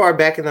 so far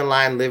back in the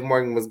line, Liv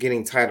Morgan was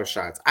getting title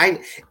shots.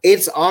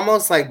 It's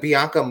almost like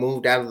Bianca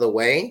moved out of the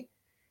way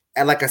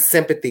and like a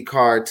sympathy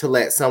card to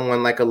let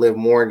someone like a Liv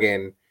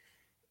Morgan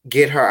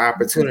get her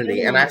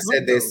opportunity. And I've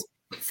said this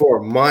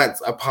for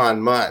months upon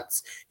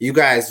months. You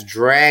guys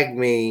dragged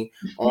me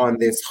on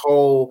this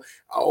whole,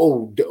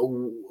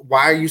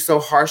 why are you so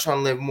harsh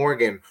on Liv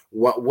Morgan?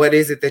 What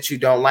is it that you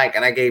don't like?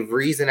 And I gave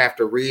reason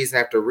after reason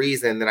after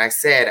reason. Then I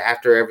said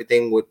after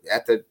everything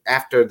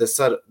after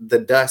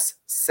the dust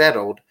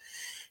settled,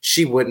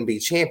 she wouldn't be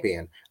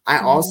champion. I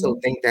also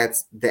think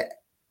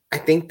I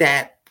think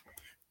that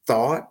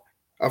thought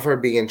of her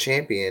being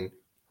champion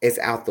is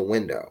out the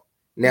window.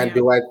 Now,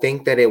 do I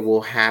think that it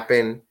will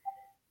happen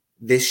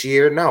this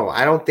year? No,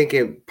 I don't think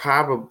it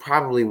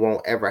probably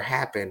won't ever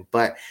happen.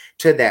 But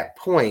to that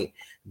point,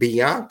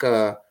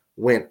 Bianca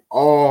went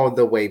all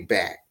the way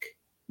back.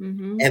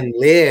 And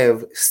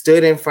Liv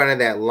stood in front of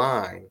that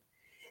line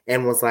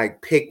and was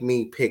like, pick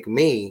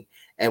me,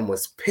 and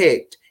was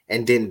picked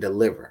and didn't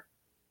deliver.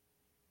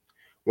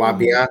 While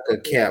Bianca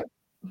kept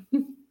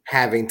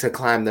having to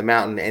climb the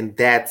mountain. And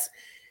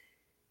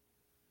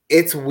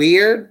it's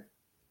weird,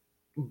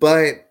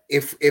 but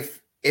if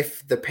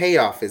the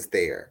payoff is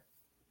there,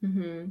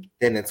 then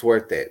it's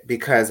worth it.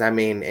 Because I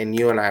mean, and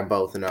you and I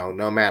both know,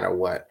 no matter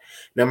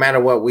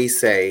what we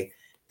say,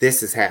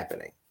 this is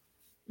happening.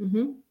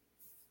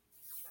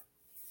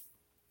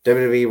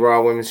 WWE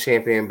Raw Women's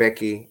Champion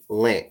Becky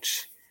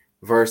Lynch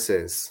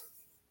versus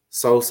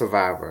Soul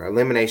Survivor,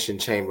 Elimination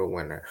Chamber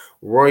winner,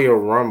 Royal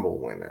Rumble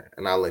winner,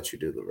 and I'll let you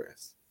do the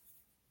rest.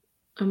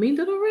 I mean,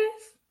 do the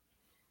rest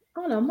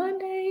on a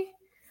Monday.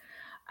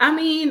 I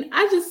mean,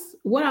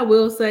 what I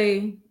will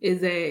say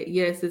is that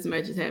yes, this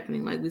match is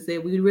happening. Like we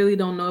said, we really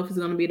don't know if it's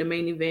going to be the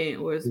main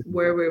event or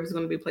wherever it's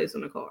going to be placed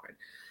on the card.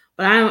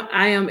 But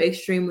I am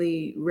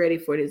extremely ready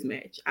for this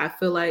match. I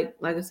feel like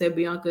I said,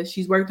 Bianca,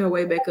 she's worked her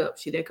way back up.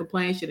 She didn't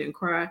complain. She didn't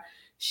cry.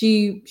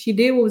 She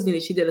did what was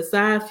needed. She did a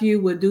side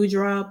feud with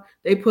Doudrop.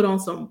 They put on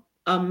some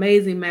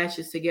amazing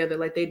matches together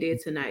like they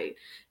did tonight.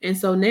 And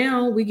so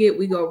now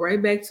we go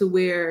right back to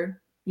where,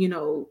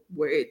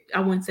 I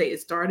wouldn't say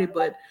it started,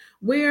 but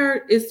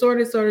where it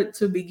started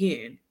to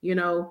begin,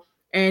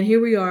 and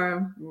here we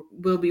are.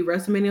 Will be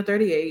WrestleMania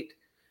 38,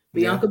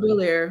 Bianca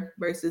Belair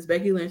versus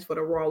Becky Lynch for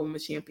the Raw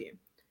Women's Champion.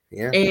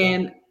 Yeah.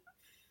 And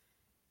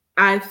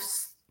I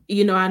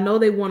know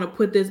they want to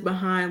put this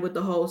behind with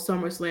the whole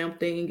SummerSlam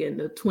thing and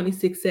the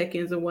 26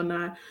 seconds and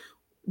whatnot.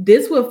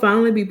 This will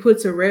finally be put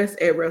to rest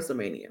at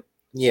WrestleMania.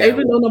 Yeah.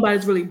 Even though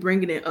nobody's really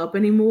bringing it up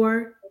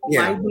anymore.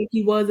 Yeah. Like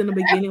Becky was in the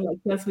beginning, like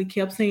Leslie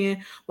kept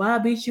saying, well, I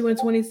beat you in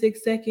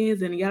 26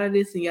 seconds and yada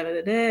this and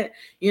yada that,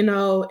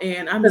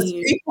 and I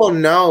mean, people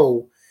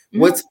know.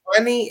 What's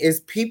funny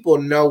is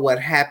people know what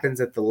happens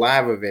at the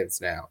live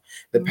events now.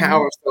 The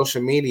power of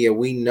social media,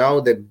 we know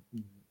that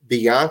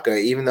Bianca,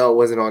 even though it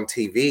wasn't on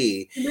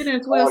TV,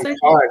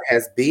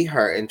 has beat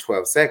her in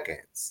 12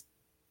 seconds.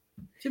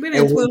 She beat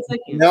her in 12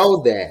 seconds.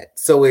 Know that.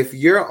 So if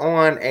you're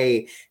on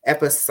a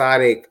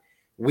episodic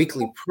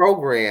weekly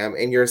program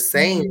and you're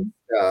saying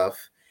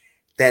stuff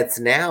that's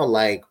now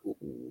like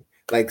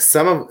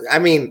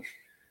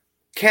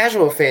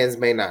casual fans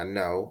may not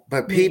know,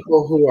 but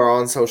people who are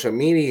on social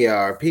media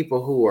or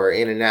people who are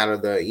in and out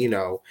of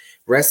the,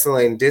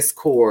 wrestling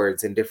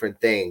discords and different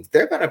things,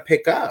 they're going to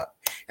pick up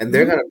and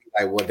they're going to be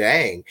like, well,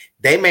 dang,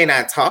 they may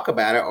not talk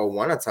about it or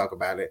want to talk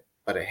about it,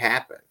 but it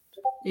happened.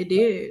 It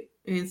did.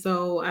 And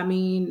so, I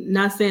mean,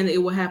 not saying that it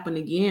will happen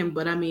again,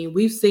 but I mean,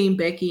 we've seen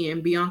Becky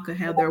and Bianca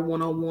have their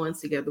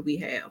one-on-ones together. We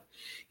have,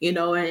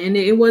 and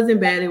it wasn't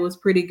bad. It was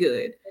pretty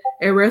good.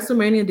 At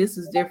WrestleMania, this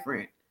is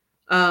different.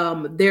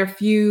 Their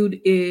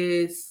feud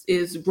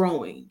is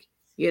growing,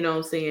 what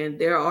I'm saying?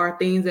 There are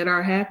things that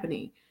are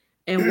happening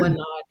and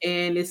whatnot.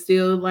 And it's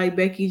still like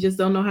Becky just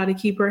don't know how to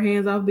keep her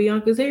hands off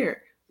Bianca's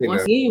hair.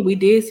 Once again, we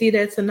did see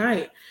that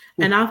tonight.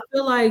 And I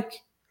feel like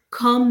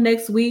come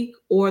next week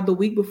or the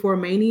week before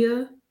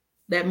Mania,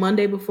 that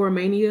Monday before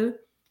Mania,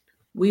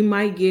 we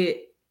might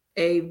get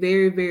a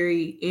very,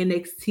 very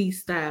NXT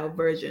style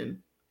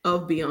version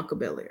of Bianca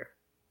Belair.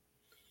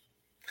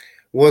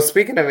 Well,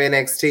 speaking of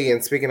NXT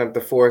and speaking of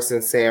the Force,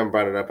 and Sam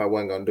brought it up, I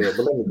wasn't gonna do it,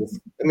 but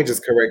let me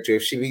just correct you.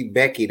 If she beat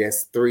Becky,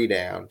 that's 3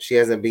 down. She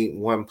hasn't beat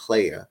one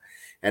player,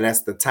 and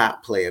that's the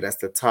top player. That's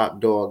the top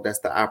dog. That's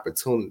the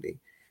opportunity.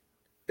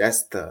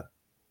 That's the.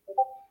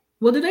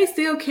 Well, do they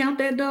still count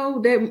that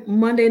though? That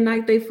Monday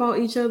night they fought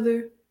each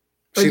other,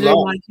 or she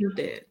lost. Count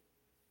that?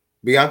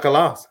 Bianca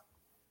lost.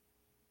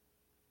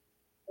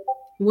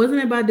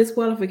 Wasn't it by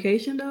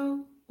disqualification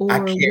though? Or I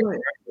can't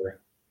remember.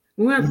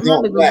 I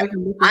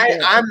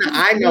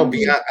know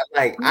Bianca.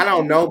 Like, I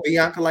don't know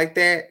Bianca like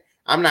that.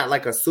 I'm not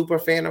like a super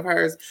fan of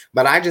hers,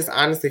 but I just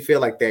honestly feel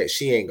like that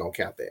she ain't gonna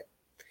count that.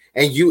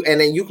 And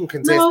then you can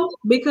contest. No,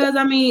 because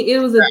I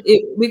mean,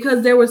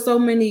 because there were so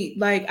many.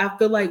 Like, I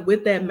feel like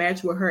with that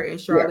match with her and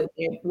Charlotte,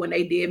 when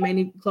they did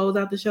mainly close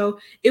out the show,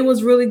 it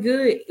was really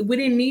good. We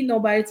didn't need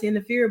nobody to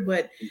interfere,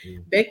 but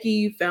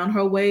Becky found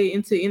her way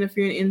into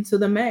interfering into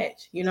the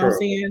match. You know what I'm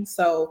saying?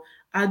 So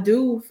I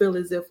do feel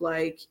as if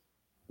like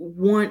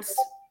once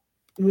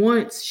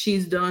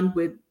she's done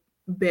with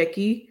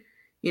Becky,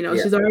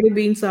 she's already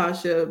beaten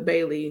Sasha,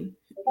 Bailey.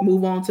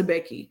 Move on to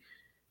Becky.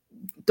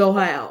 Throw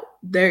her out.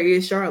 There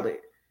is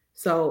Charlotte.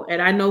 So,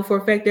 and I know for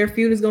a fact their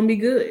feud is going to be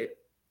good.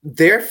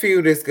 Their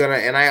feud is going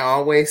to, and I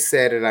always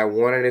said it, I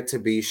wanted it to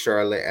be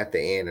Charlotte at the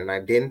end, and I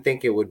didn't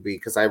think it would be,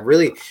 because I'm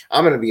going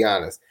to be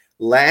honest.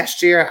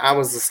 Last year, I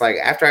was just like,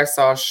 after I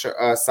saw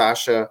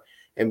Sasha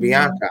and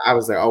Bianca, I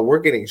was like, oh, we're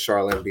getting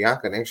Charlotte and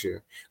Bianca next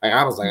year. Like,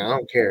 I was like, I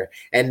don't care.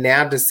 And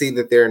now to see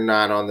that they're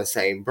not on the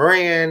same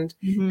brand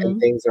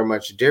and things are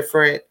much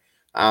different,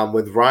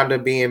 with Ronda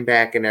being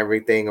back and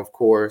everything, of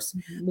course.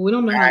 We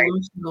don't know how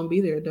long she's going to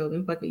be there, though.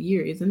 It's like a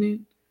year, isn't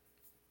it?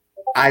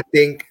 I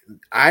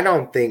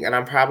don't think, and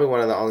I'm probably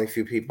one of the only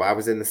few people, I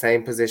was in the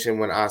same position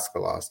when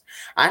Asuka lost.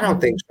 I don't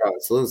think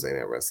Charlotte's losing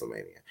at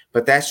WrestleMania.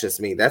 But that's just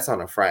me. That's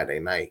on a Friday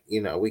night.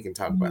 We can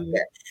talk about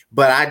that.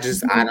 But I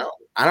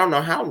don't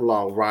know how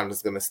long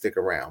Ronda's going to stick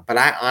around. But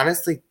I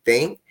honestly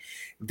think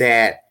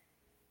that,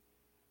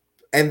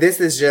 and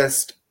this is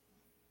just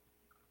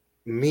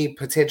me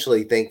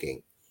potentially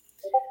thinking,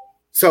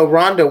 so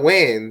Ronda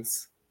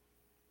wins,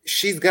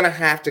 she's going to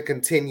have to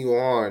continue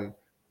on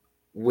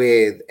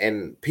with,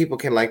 and people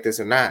can like this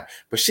or not,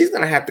 but she's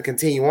going to have to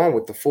continue on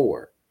with the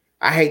 4.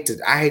 I hate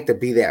to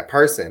be that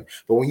person,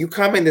 but when you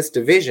come in this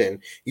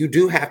division, you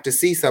do have to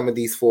see some of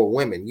these 4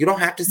 women. You don't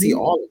have to see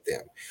all of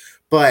them.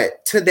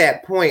 But to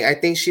that point, I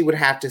think she would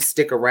have to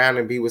stick around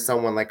and be with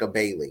someone like a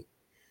Bailey,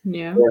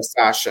 Yeah. or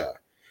Sasha.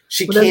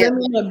 She But does can't. that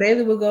mean that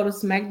Bailey would go to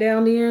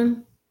SmackDown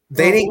then?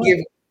 They didn't give,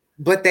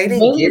 but they didn't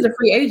Bailey give. is a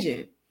free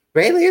agent.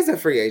 Bailey is a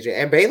free agent,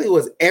 and Bailey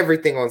was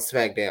everything on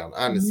SmackDown.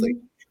 Honestly,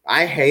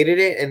 I hated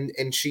it,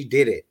 and she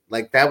did it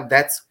like that.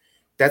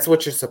 That's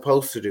what you're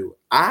supposed to do.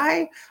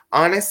 I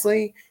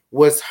honestly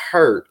was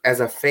hurt as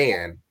a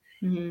fan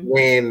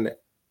when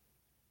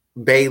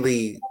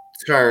Bailey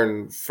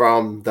turned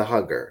from the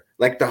hugger.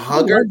 Like the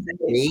hugger to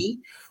me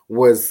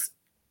was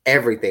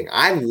everything.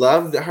 I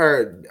loved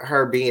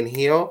her being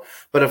heel,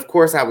 but of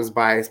course I was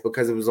biased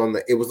because it was on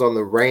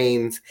the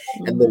reins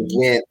and the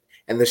wit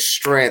and the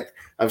strength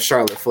of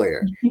Charlotte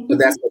Flair. So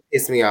that's what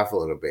pissed me off a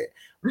little bit.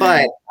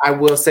 But I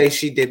will say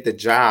she did the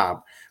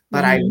job.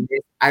 But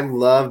I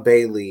love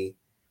Bailey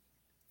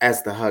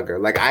as the hugger.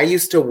 Like I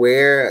used to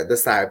wear the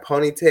side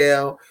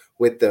ponytail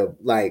with the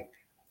like.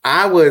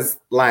 I was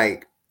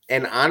like,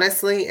 and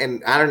honestly,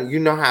 and I don't, you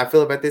know how I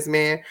feel about this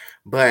man,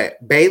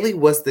 but Bailey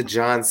was the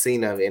John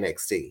Cena of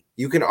NXT.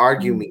 You can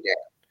argue me that,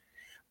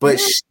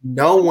 but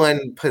no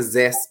one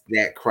possessed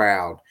that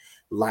crowd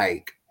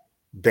like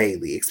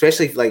Bailey,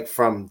 especially like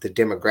from the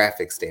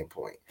demographic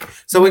standpoint.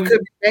 So it could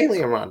be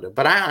Bailey and Ronda,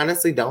 but I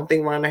honestly don't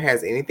think Ronda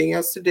has anything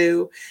else to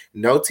do.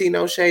 No tea,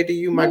 no shade to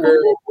you, my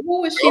girl.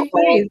 Who was she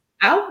face?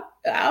 I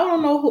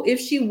don't know if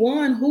she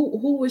won.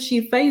 Who was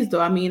she face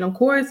though? I mean, of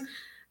course,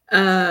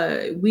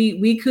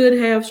 we could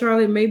have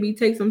Charlotte maybe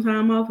take some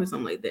time off or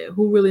something like that.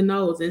 Who really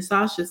knows? And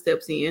Sasha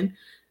steps in,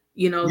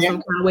 some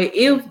kind of way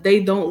if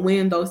they don't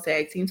win those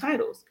tag team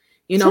titles.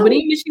 But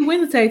even if she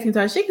wins the tag team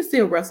title, she can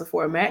still wrestle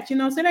for a match. So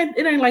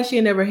it ain't like she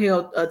never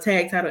held a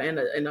tag title and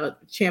a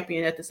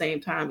champion at the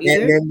same time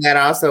either. And then that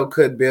also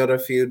could build a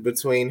feud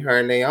between her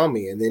and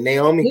Naomi, and then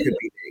Naomi could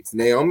be next.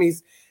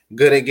 Naomi's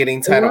good at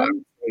getting title.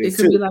 It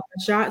could be like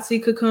a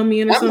Shotzi could come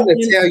in or something.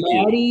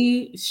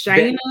 Natty,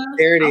 Shayna.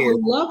 There it is. I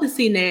would love to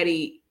see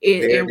Natty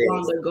and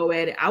Ronda go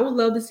at it. I would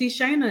love to see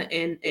Shayna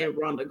and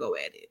Ronda go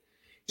at it.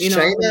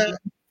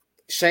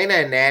 Shayna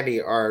and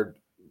Natty are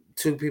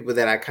two people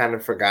that I kind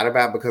of forgot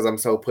about because I'm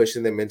so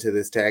pushing them into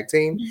this tag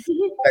team.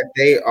 But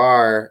they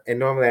are, and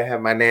normally I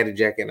have my Natty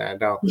jacket and I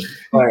don't,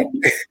 but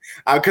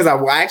because I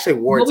actually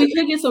wore it. But we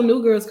could get some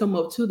new girls come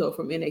up too, though,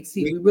 from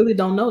NXT. We really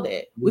don't know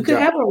that. We could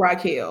have a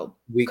Raquel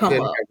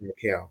come up.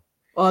 Raquel.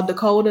 Or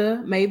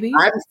Dakota, maybe.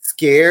 I'm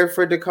scared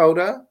for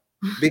Dakota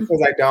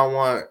because I don't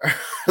want,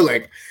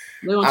 like,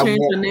 they don't change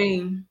her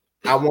name.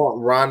 I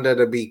want Ronda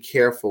to be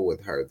careful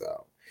with her,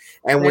 though.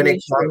 And when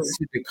it comes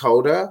to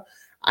Dakota,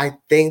 I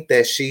think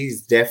that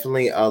she's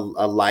definitely a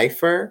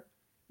lifer.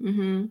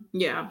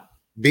 Yeah.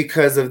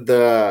 Because of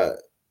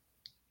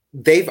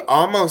they've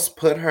almost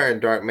put her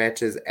in dark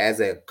matches as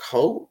a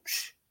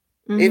coach.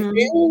 It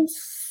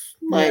feels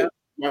like,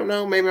 I don't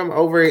know, maybe I'm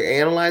over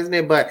analyzing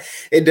it, but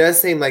it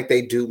does seem like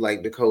they do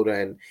like Dakota,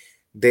 and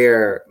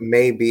there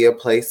may be a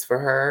place for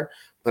her.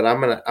 But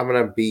I'm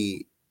gonna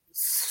be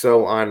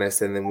so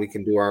honest, and then we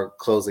can do our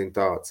closing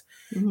thoughts.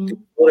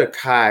 Dakota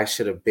Kai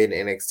should have been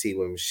NXT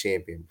Women's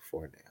Champion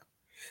before now.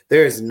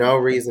 There is no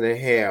reason in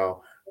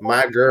hell,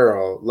 my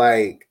girl,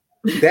 like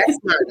that's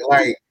not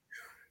like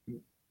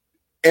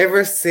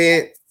ever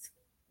since.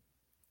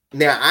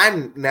 Now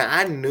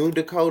I knew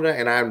Dakota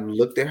and I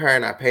looked at her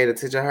and I paid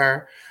attention to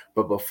her,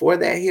 but before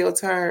that heel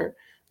turn,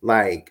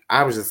 like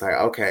I was just like,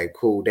 okay,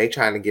 cool. They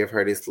trying to give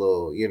her this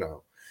little,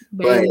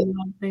 but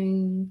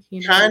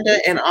kinda,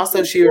 and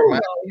also she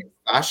reminds me of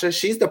Sasha.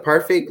 She's the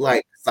perfect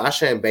like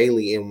Sasha and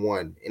Bailey in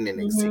one in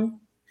NXT.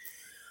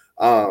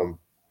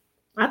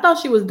 I thought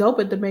she was dope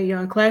at the Mae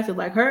Young Classic.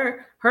 Like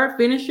her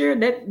finisher,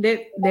 that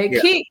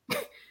kick,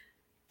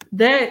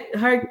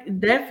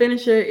 that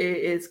finisher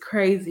is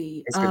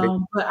crazy.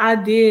 But I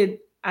did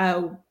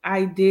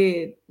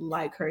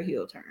like her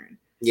heel turn.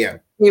 Yeah.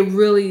 It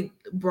really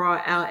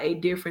brought out a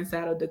different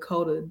side of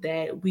Dakota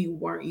that we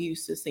weren't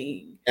used to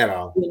seeing at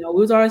all.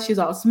 She's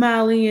all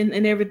smiley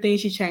and everything.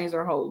 She changed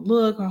her whole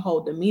look, her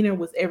whole demeanor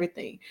was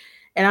everything.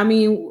 And I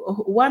mean,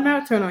 why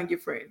not turn on your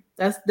friend?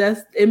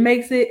 It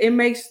makes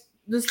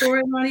the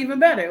story not even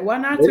better. Why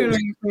not turn on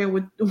your friend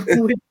with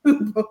two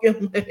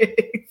broken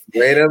legs?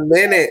 Wait a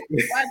minute.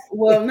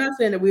 Well, I'm not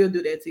saying that we'll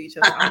do that to each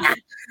other.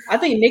 I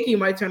think Nikki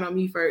might turn on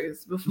me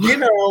first. Before.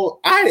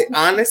 I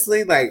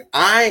honestly like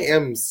I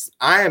don't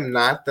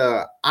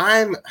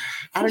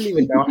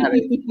even know how to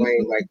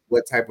explain like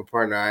what type of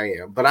partner I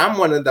am, but I'm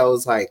one of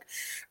those like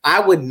I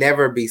would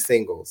never be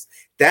singles.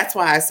 That's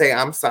why I say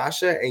I'm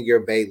Sasha and you're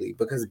Bailey,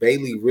 because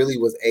Bailey really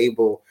was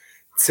able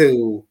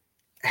to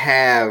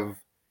have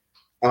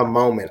a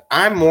moment.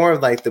 I'm more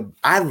of like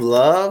I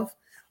love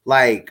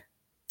like,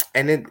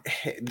 and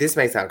this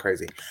may sound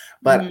crazy,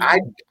 but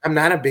I'm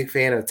not a big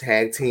fan of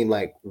tag team,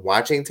 like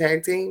watching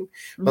tag team,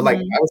 but like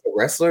if I was a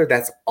wrestler,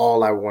 that's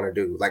all I want to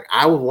do. Like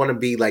I would want to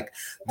be like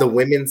the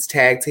women's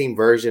tag team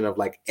version of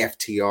like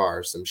FTR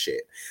or some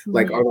shit,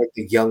 like or like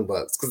the Young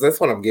Bucks, because that's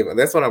what I'm giving.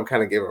 That's what I'm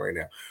kind of giving right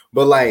now.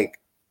 But like,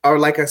 or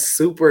like a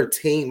super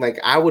team, like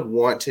I would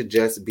want to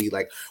just be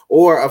like,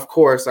 or of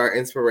course our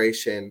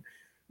inspiration,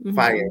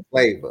 Fire and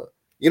Flavor.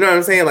 You know what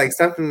I'm saying? Like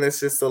something that's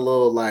just a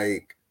little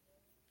like,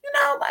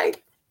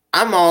 like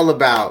I'm all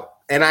about,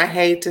 and I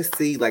hate to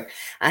see, like,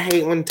 I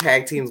hate when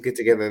tag teams get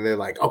together and they're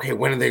like, okay,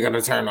 when are they going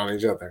to turn on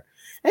each other?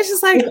 It's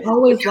just like, it's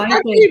always like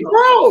that,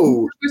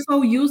 bro. We're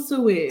so used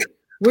to it.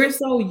 We're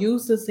so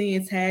used to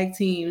seeing tag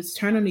teams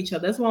turn on each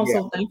other. That's why I'm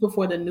so thankful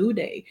for the New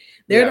Day.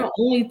 They're the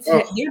only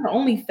they're the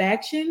only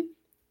faction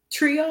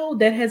trio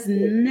that has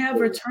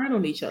never turned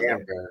on each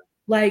other.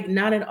 Like,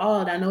 not at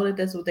all. And I know that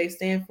that's what they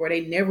stand for.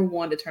 They never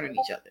wanted to turn on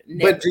each other.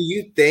 Never. But do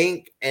you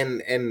think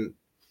and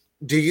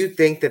do you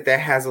think that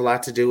has a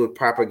lot to do with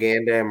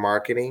propaganda and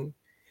marketing?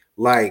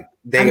 Like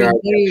they are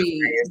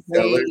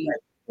sellers.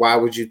 Like, why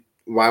would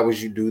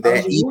you do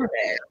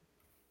that?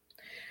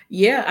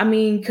 Yeah, I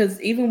mean,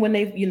 because even when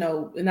they,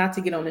 not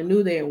to get on the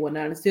New Day and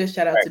whatnot, and still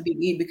shout out to Big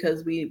E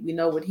because we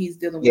know what he's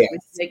dealing with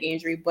his neck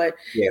injury, but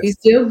he's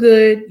still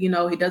good. He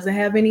doesn't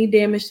have any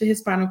damage to his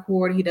spinal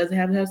cord. He doesn't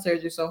have to have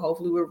surgery, so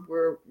hopefully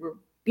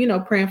we're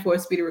praying for a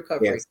speedy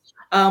recovery.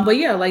 But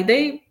yeah, like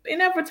they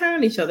never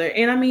turn each other,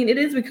 and I mean it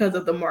is because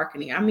of the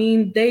marketing. I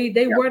mean they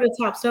were the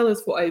top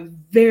sellers for a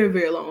very,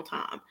 very long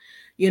time.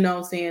 You know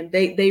what I'm saying?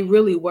 They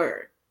really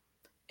were,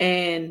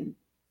 and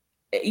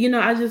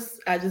I just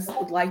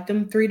like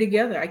them three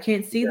together. I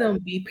can't see them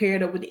be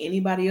paired up with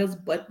anybody else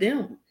but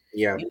them.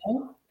 Yeah.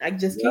 I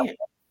just can't.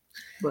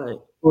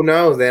 But who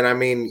knows? And I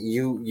mean,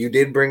 you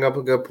did bring up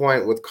a good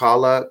point with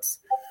call-ups.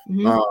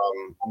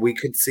 We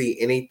could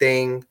see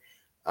anything.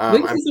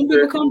 We can see some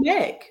people come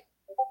back.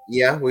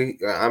 Yeah,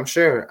 I'm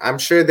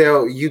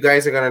sure you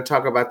guys are going to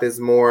talk about this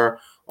more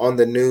on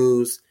the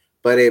news,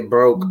 but it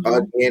broke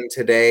again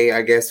today,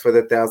 I guess for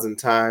the 1,000th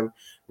time.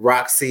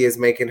 Roxy is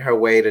making her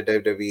way to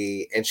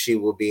WWE, and she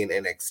will be in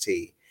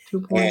NXT.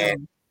 2.0.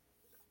 And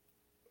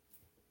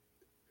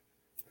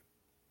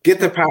get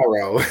the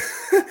pyro.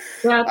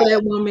 Shout out to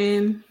that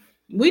woman.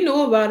 We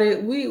knew about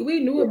it. We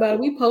knew about it.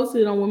 We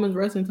posted it on Women's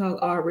Wrestling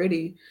Talk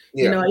already.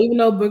 Even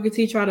though Booker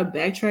T tried to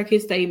backtrack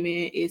his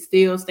statement, it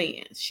still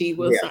stands. She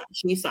was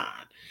she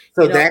signed.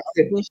 So that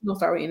she'll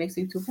start with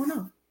NXT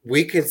 2.0.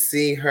 We could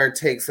see her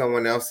take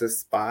someone else's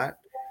spot.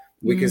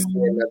 We could see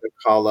another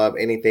call up.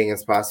 Anything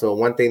is possible.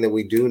 One thing that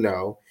we do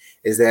know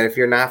is that if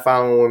you're not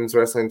following Women's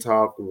Wrestling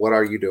Talk, what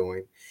are you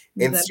doing?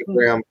 Exactly.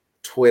 Instagram,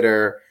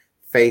 Twitter,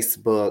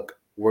 Facebook.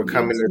 We're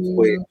coming to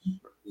Twitch,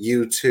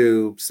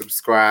 YouTube.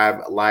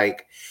 Subscribe,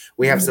 like.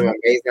 We have some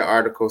amazing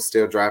articles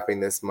still dropping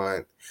this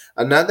month.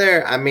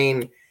 Another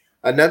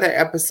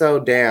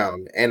episode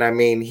down, and I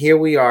mean, here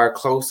we are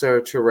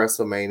closer to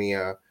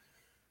WrestleMania.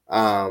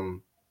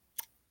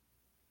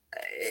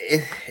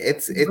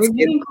 It's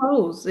getting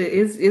close.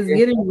 It's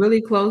getting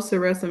really close to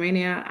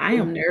WrestleMania. I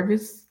am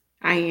nervous.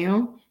 I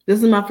am.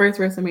 This is my first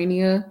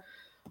WrestleMania.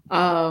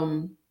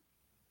 I'm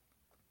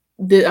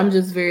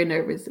just very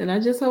nervous, and I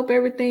just hope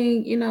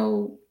everything,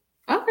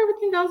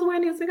 everything goes the way it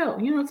needs to go.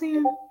 You know what I'm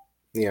saying?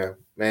 Yeah.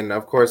 And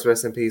of course,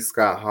 rest in peace,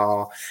 Scott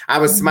Hall. I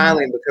was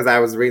smiling because I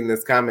was reading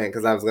this comment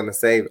because I was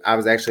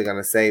actually going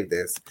to save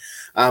this.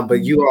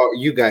 But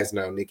you guys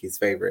know Nikki's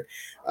favorite,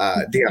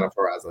 Deonna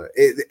Purrazzo.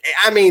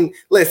 I mean,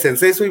 listen,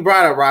 since we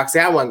brought up Roxy,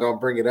 I wasn't going to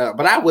bring it up,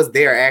 but I was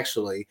there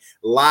actually,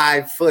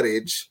 live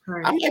footage.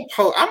 Right.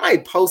 I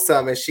might post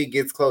some as she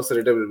gets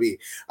closer to WWE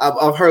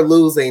of her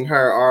losing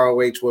her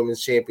ROH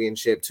Women's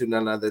Championship to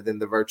none other than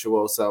the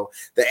Virtuoso,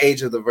 the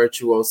age of the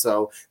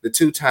Virtuoso, the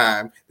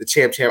two-time, the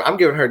champ. I'm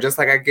giving her just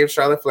like I give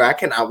Charlotte Flair. I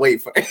cannot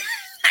wait for it.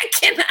 I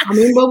cannot. I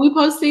mean, but we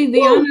posted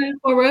Deonna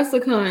for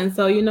WrestleCon,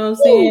 so you know what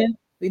I'm saying?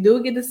 We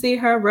do get to see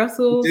her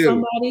wrestle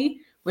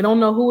somebody. We don't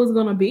know who it's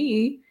gonna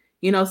be,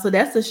 so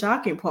that's the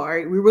shocking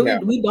part. We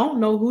don't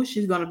know who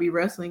she's gonna be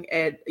wrestling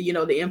at,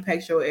 the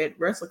Impact show at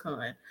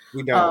WrestleCon.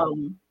 We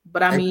don't.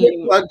 But I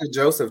mean, plug to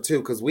Joseph too,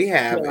 because we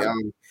have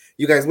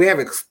you guys, we have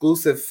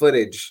exclusive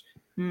footage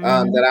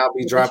that I'll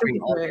be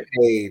dropping on the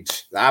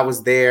page. I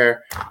was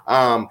there.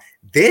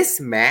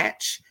 This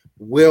match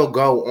will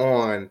go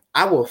on.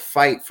 I will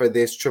fight for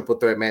this triple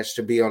threat match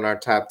to be on our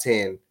top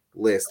 10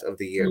 list of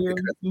the year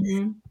because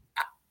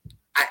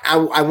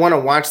I want to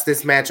watch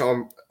this match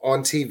on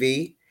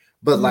TV,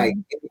 but like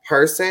in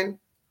person,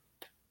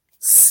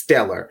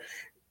 stellar.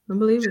 I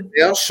believe it.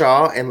 Janelle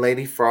Shaw and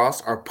Lady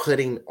Frost are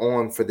putting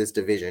on for this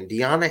division.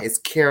 Deonna is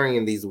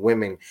carrying these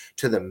women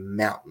to the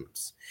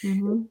mountains.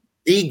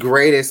 The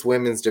greatest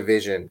women's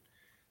division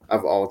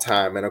of all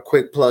time. And a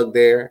quick plug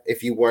there,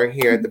 if you weren't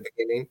here at the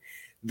beginning,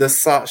 the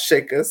Salt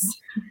Shakers.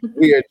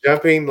 We are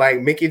jumping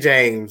like Mickey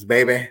James,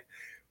 baby.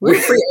 We're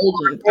free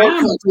agent.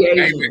 I'm a free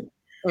agent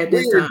at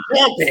this time.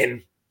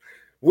 Jumping.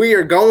 We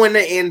are going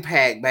to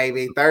Impact,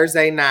 baby.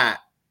 Thursday night.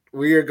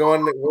 We're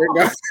going.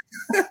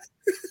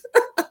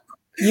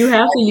 You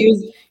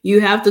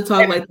have to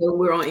talk like that.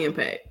 We're on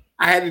Impact.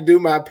 I had to do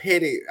my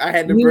pity. I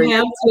had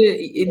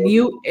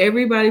to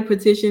everybody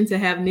petition to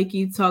have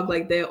Nikki talk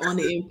like that on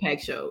the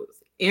Impact shows.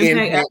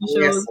 Impact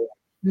shows.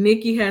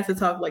 Nikki has to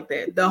talk like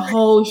that the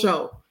whole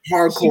show.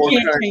 Hardcore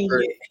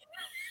country.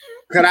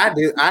 Could I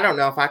do? I don't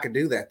know if I could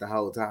do that the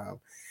whole time.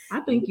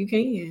 I think you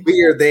can.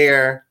 We are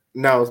there.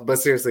 No, but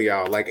seriously,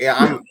 y'all. Like,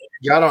 y'all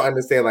don't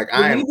understand. Like,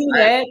 I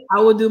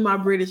will do my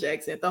British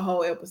accent the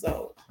whole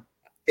episode.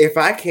 If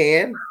I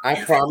can,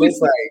 I promise,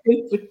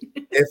 like,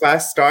 if I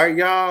start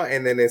y'all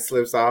and then it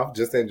slips off,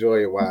 just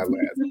enjoy it while it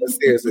lasts. But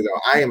seriously though,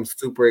 I am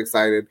super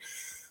excited.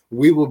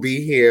 We will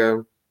be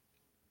here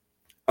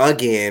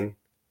again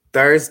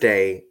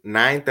Thursday,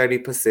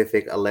 9:30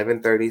 Pacific,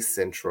 11:30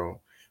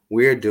 Central.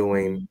 We're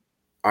doing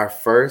our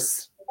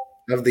first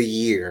of the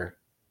year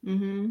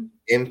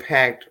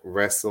Impact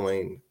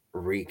Wrestling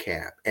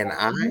recap. And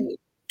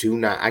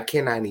I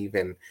cannot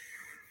even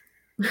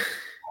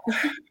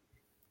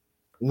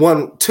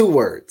 2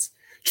 words.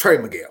 Trey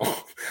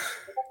Miguel.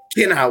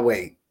 Cannot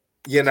wait.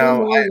 You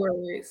know, 2 more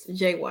words,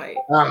 Jay White.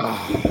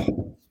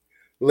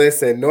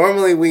 Listen,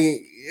 normally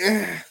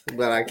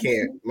but I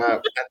can't. I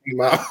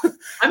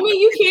mean,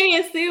 you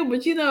can still,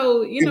 but at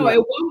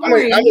one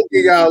point, I'm gonna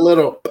give y'all a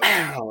little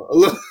pow,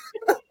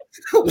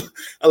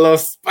 a little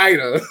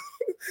spider.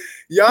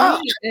 Y'all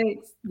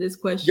ask this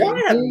question. Y'all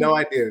have no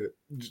idea.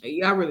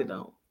 Y'all really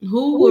don't.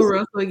 Who will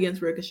wrestle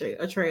against Ricochet?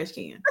 A trash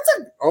can.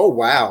 Oh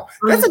wow,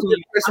 that's a good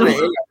question.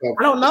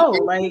 I don't know.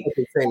 Like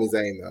Sami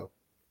Zayn though.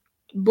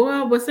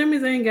 Boy, but Sami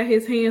Zayn got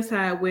his hands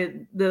tied with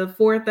the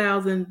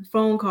 4,000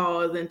 phone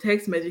calls and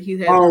text messages he's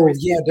had. Oh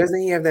yeah,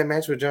 doesn't he have that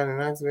match with Johnny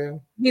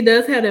Knoxville? He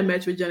does have that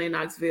match with Johnny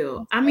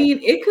Knoxville. I mean,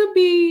 it could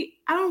be.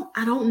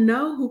 I don't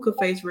know who could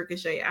face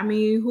Ricochet. I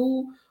mean,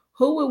 who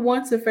would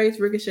want to face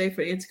Ricochet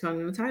for the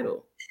Intercontinental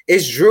title?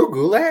 Is Drew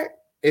Gulak?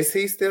 Is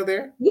he still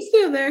there? He's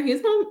still there.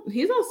 He's on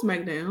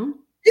SmackDown.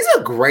 He's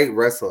a great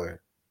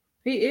wrestler.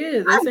 He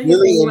is. I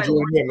really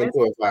enjoy him in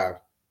 205.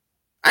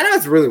 I know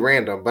it's really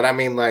random, but I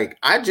mean, like,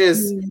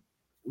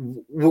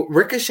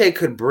 Ricochet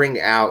could bring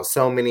out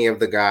so many of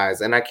the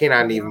guys, and I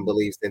cannot even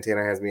believe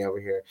Santana has me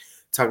over here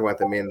talking about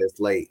the men this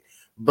late.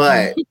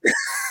 But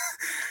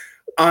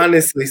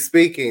honestly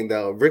speaking,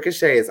 though,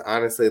 Ricochet is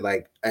honestly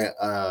like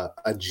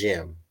a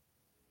gem.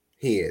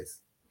 He is.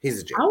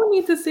 He's a gem. I would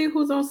need to see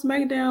who's on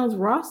SmackDown's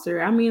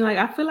roster. I mean, like,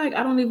 I feel like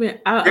I don't even.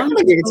 I'm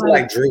gonna give it to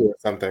like Drew or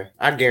something.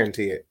 I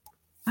guarantee it.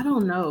 I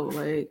don't know.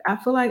 Like, I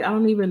feel like I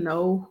don't even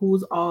know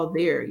who's all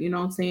there. You know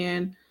what I'm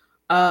saying?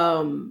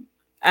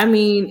 I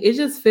mean, it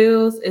just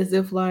feels as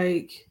if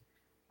like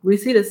we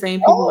see the same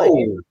people. Like,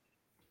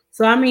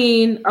 so I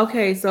mean,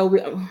 okay, so we.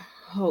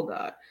 Oh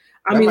God.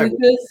 I mean, we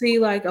could see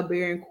like a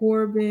Baron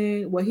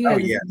Corbin. Well, he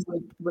has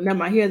but never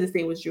mind. He has this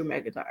thing with Drew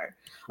McIntyre.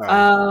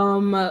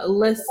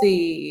 Let's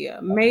see.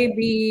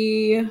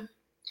 Maybe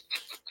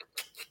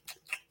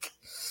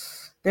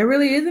there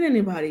really isn't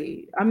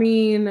anybody. I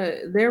mean,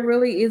 there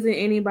really isn't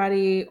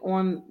anybody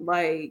on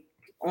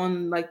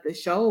the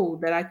show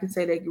that I can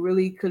say that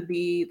really could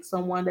be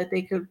someone that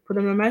they could put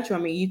in a match. I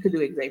mean, you could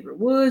do Xavier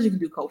Woods, you could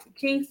do Kofi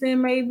Kingston,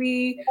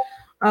 maybe.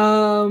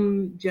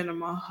 Jinder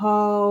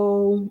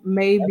Mahal,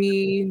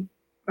 maybe.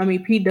 I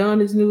mean, Pete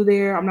Dunne is new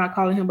there. I'm not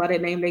calling him by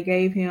that name they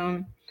gave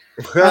him.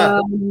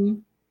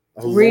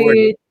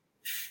 Ridge.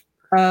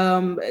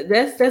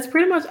 That's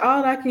pretty much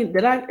all I can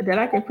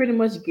pretty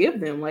much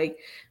give them. Like,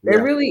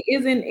 there really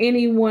isn't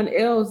anyone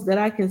else that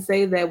I can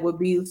say that would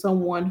be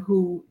someone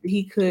who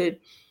he could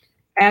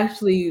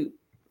actually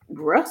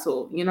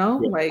wrestle. You know,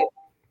 like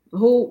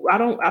who I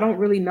don't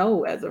really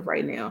know as of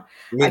right now.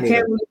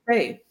 Can't really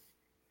say.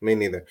 Me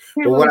neither.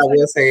 But what I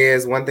will say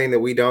is one thing that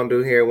we don't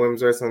do here at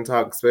Women's Wrestling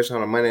Talk, especially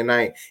on a Monday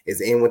night,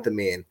 is in with the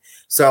men.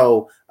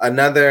 So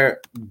another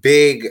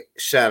big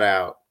shout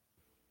out,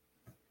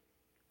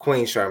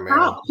 Queen Charmaine.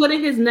 Stop putting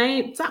his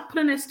name. Stop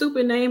putting that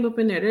stupid name up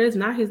in there. That is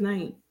not his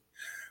name.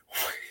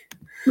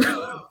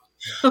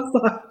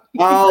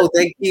 Oh,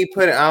 they keep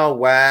putting. Oh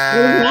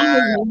wow. Not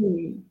his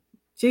name.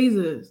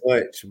 Jesus.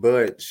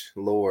 Butch,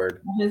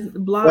 Lord. His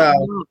block.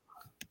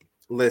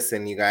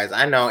 Listen, you guys,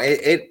 I know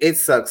it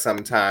sucks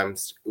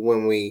sometimes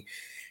when we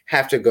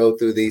have to go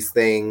through these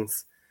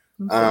things.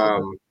 I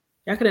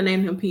could have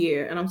named him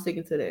Pierre, and I'm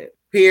sticking to that.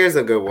 Pierre's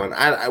a good one.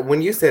 I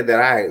when you said that,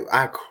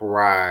 I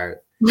cried.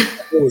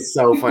 It was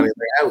so funny.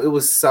 Like, it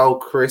was so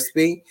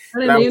crispy.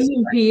 I named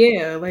him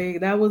Pierre.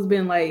 Like that was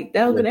been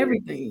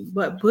everything.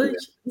 But Butch,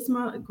 it's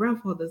my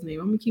grandfather's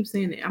name. I'm gonna keep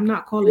saying it. I'm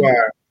not calling him.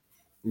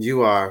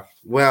 You are.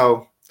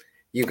 Well,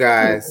 you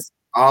guys,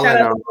 all in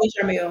all.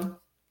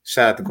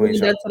 Shout out to Queen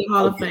Charlotte. To the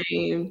Hall of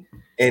Fame.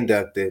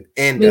 Inducted.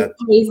 Miss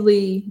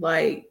Paisley,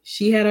 like,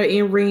 she had her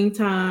in-ring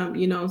time,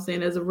 you know what I'm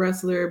saying, as a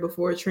wrestler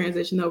before it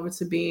transitioned over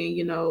to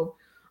being,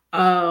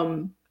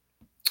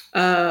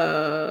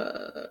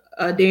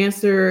 a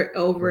dancer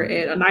over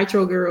at a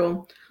Nitro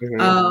Girl,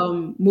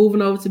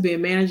 moving over to be a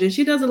manager.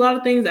 She does a lot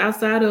of things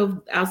outside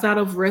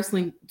of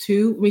wrestling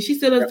too. I mean, she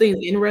still does things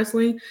in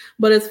wrestling,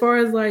 but as far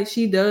as like,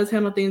 she does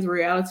handle things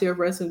reality of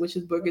wrestling, which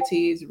is Booker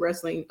T's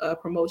wrestling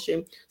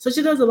promotion. So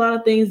she does a lot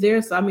of things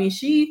there. So I mean,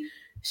 she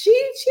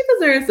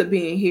deserves to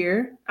be in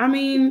here. I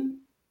mean,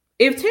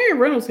 if Terry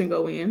Reynolds can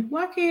go in,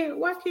 why can't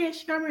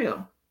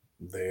Sharmell?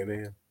 There it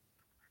is.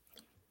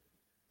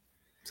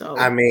 So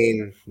I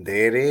mean,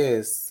 there it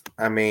is.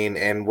 I mean,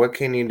 and what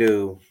can you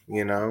do?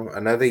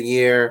 Another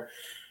year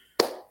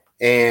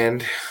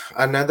and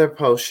another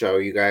post show,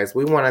 you guys.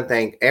 We want to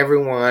thank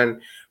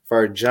everyone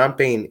for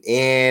jumping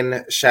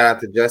in. Shout out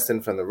to Justin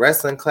from the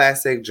Wrestling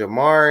Classic,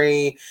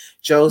 Jamari,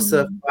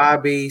 Joseph,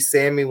 Bobby,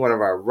 Sammy, one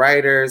of our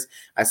writers.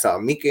 I saw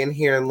Mika in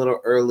here a little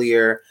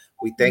earlier.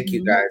 We thank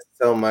you guys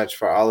so much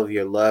for all of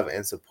your love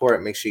and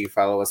support. Make sure you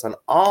follow us on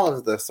all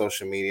of the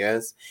social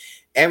medias.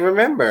 And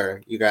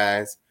remember, you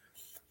guys,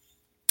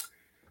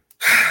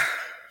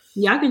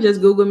 y'all can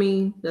just Google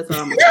me. That's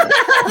all I'm gonna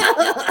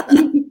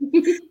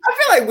I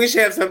feel like we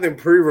should have something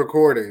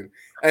pre-recorded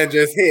and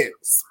just hit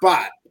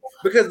spot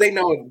because they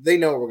know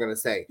what we're gonna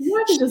say.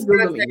 You can just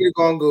Google me. You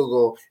go on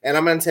Google, and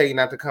I'm gonna tell you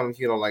not to come if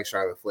you don't like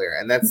Charlotte Flair,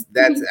 and that's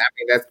I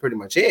mean that's pretty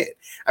much it.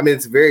 I mean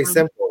it's very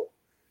simple.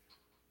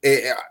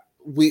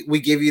 We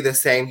give you the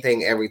same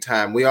thing every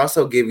time. We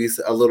also give you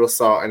a little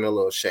salt and a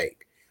little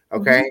shake.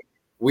 Okay.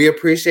 We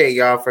appreciate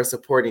y'all for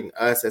supporting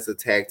us as a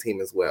tag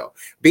team as well.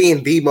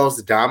 Being the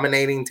most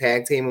dominating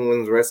tag team in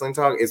women's wrestling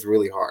talk is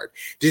really hard.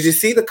 Did you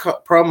see the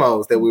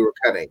promos that we were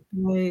cutting?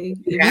 If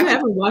you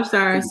haven't watched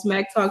our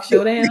Smack Talk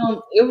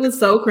Showdown, it was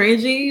so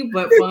cringy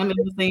but fun at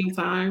the same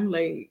time.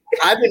 Like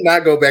I did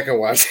not go back and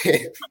watch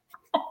it.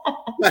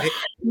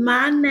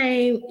 My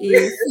name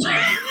is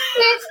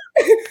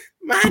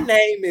my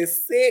name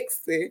is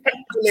Sexy.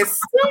 And as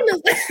soon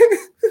as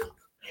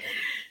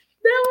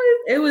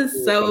it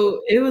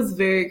was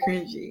very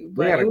cringy,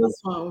 but it was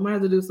fun. We might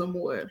have to do some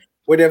more.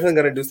 We're definitely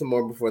gonna do some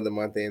more before the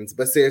month ends.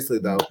 But seriously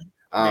though,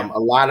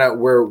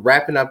 we're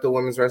wrapping up the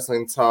women's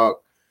wrestling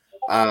talk,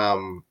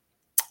 the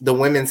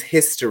women's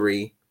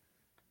history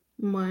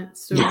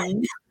month.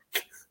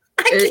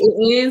 It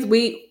ends.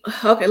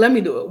 Let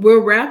me do it.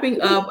 We're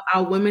wrapping up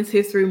our Women's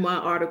History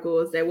Month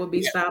articles that will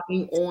be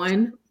stopping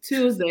on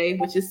Tuesday,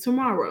 which is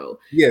tomorrow.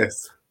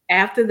 Yes.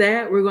 After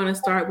that, we're going to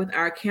start with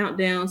our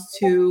countdowns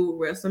to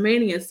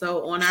WrestleMania.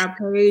 So on our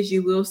page,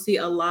 you will see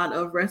a lot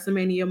of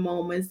WrestleMania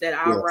moments that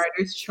our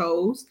writers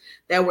chose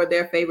that were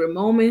their favorite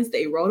moments.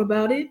 They wrote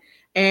about it.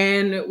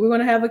 And we're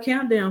going to have a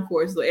countdown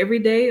for it. So every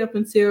day up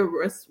until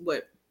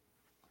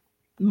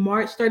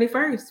March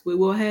 31st, we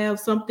will have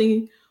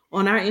something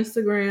on our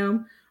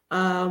Instagram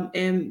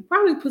and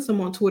probably put some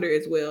on Twitter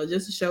as well,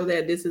 just to show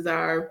that this is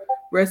our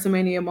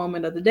WrestleMania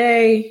moment of the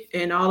day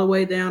and all the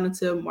way down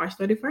until March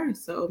 31st.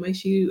 So make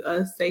sure you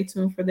stay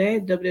tuned for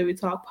that. WWE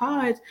Talk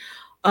Pod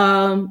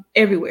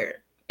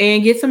everywhere.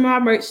 And get some of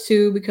our merch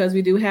too, because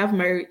we do have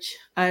merch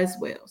as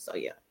well. So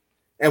yeah.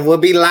 And we'll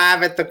be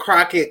live at the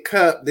Crockett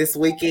Cup this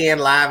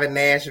weekend, live in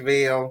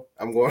Nashville.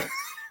 I'm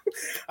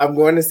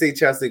going to see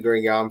Chelsea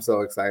Green, y'all. I'm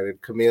so excited.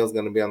 Camille's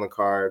going to be on the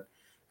card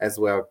as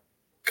well.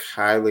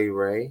 Kylie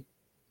Ray.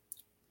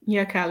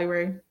 Yeah, Kylie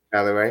Ray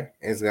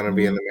is going to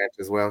be in the match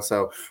as well.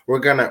 So we're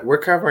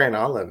covering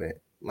all of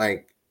it.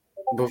 Like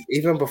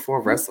even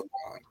before WrestleMania.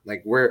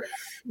 Like we're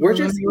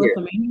just here.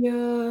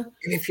 WrestleMania.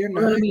 And if you're not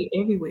going to be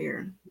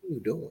everywhere. What are you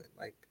doing?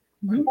 Like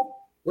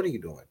what are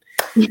you doing?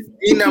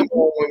 The number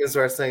one women's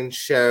wrestling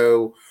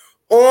show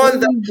on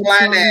the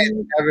planet,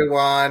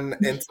 everyone.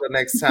 Until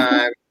next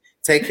time,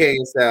 take care of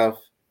yourself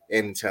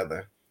and each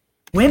other.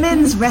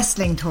 Women's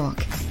Wrestling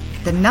Talk,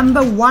 the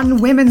number one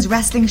women's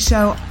wrestling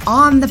show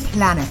on the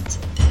planet.